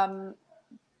 I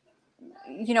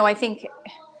think,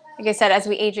 like I said, as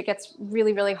we age, it gets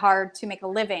really, really hard to make a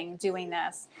living doing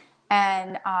this.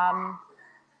 And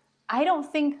I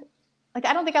don't think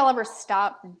I'll ever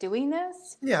stop doing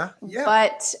this. Yeah.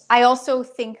 But I also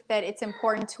think that it's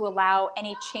important to allow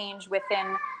any change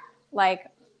within,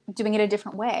 doing it a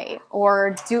different way,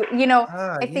 or I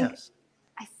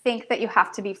think that you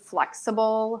have to be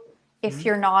flexible if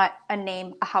you're not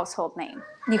a household name.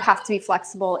 You have to be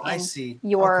flexible in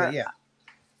your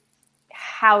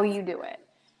how you do it.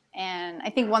 And I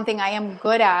think one thing I am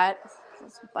good at,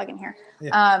 there's a bug in here,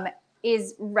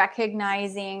 is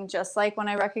recognizing, just like when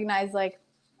I recognize,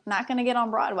 not going to get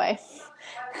on Broadway.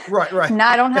 Right. No,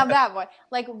 I don't have that voice.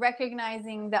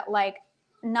 Recognizing that,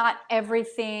 not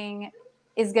everything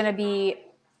is going to be,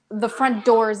 the front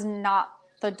door is not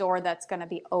the door that's going to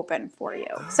be open for you.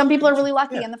 Some people are really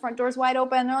lucky and the front door is wide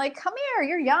open. They're like, come here,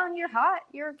 you're young, you're hot,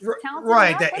 you're talented.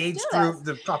 Right, the age group,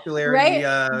 the popularity.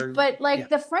 Right? But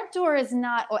the front door is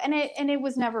not, and it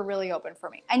was never really open for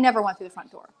me. I never went through the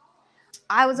front door.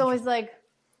 I was always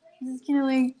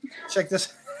check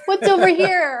this. What's over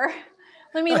here?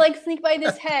 Let me sneak by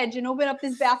this hedge and open up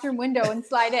this bathroom window and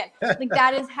slide in.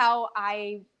 That is how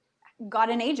I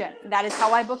got an agent. That is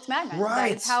how I booked Mad Men. Right.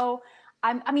 That is how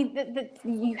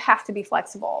you have to be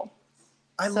flexible.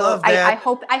 I love that. I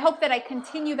hope that I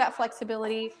continue that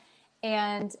flexibility,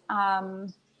 and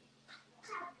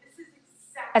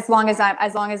as long as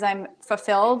I'm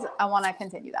fulfilled, I want to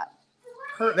continue that.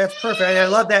 That's perfect. And I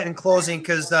love that in closing,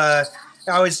 because I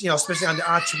always, especially on the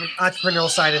entrepreneurial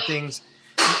side of things,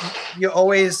 you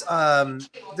always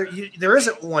there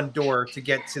isn't one door to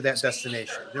get to that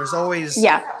destination. There's always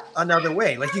another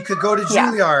way. You could go to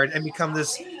Juilliard and become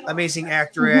this amazing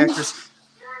actor or actress,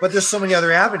 but there's so many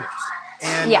other avenues.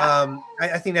 And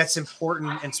I think that's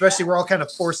important, and especially we're all kind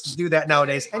of forced to do that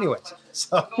nowadays anyways.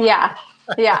 So in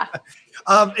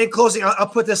closing, I'll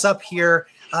put this up here.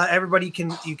 Everybody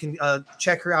you can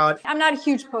check her out. I'm not a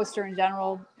huge poster in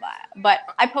general, but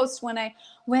I post when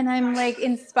I'm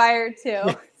inspired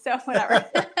to. So whatever.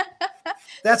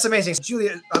 That's amazing,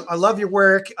 Julia. I love your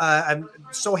work. I'm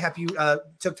so happy you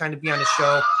took time to be on the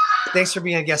show. Thanks for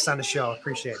being a guest on the show.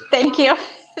 Appreciate it. Thank you.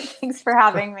 Thanks for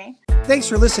having me. Thanks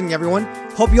for listening, everyone.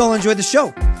 Hope you all enjoyed the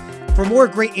show. For more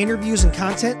great interviews and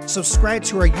content, subscribe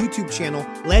to our YouTube channel,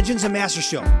 Legends and Master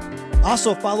Show.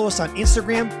 Also follow us on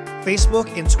Instagram,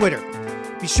 Facebook, and Twitter.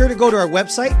 Be sure to go to our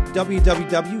website,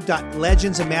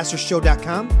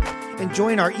 www.legendsandmastershow.com, and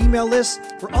join our email list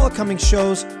for all upcoming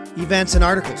shows, events, and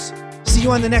articles. See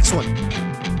you on the next one.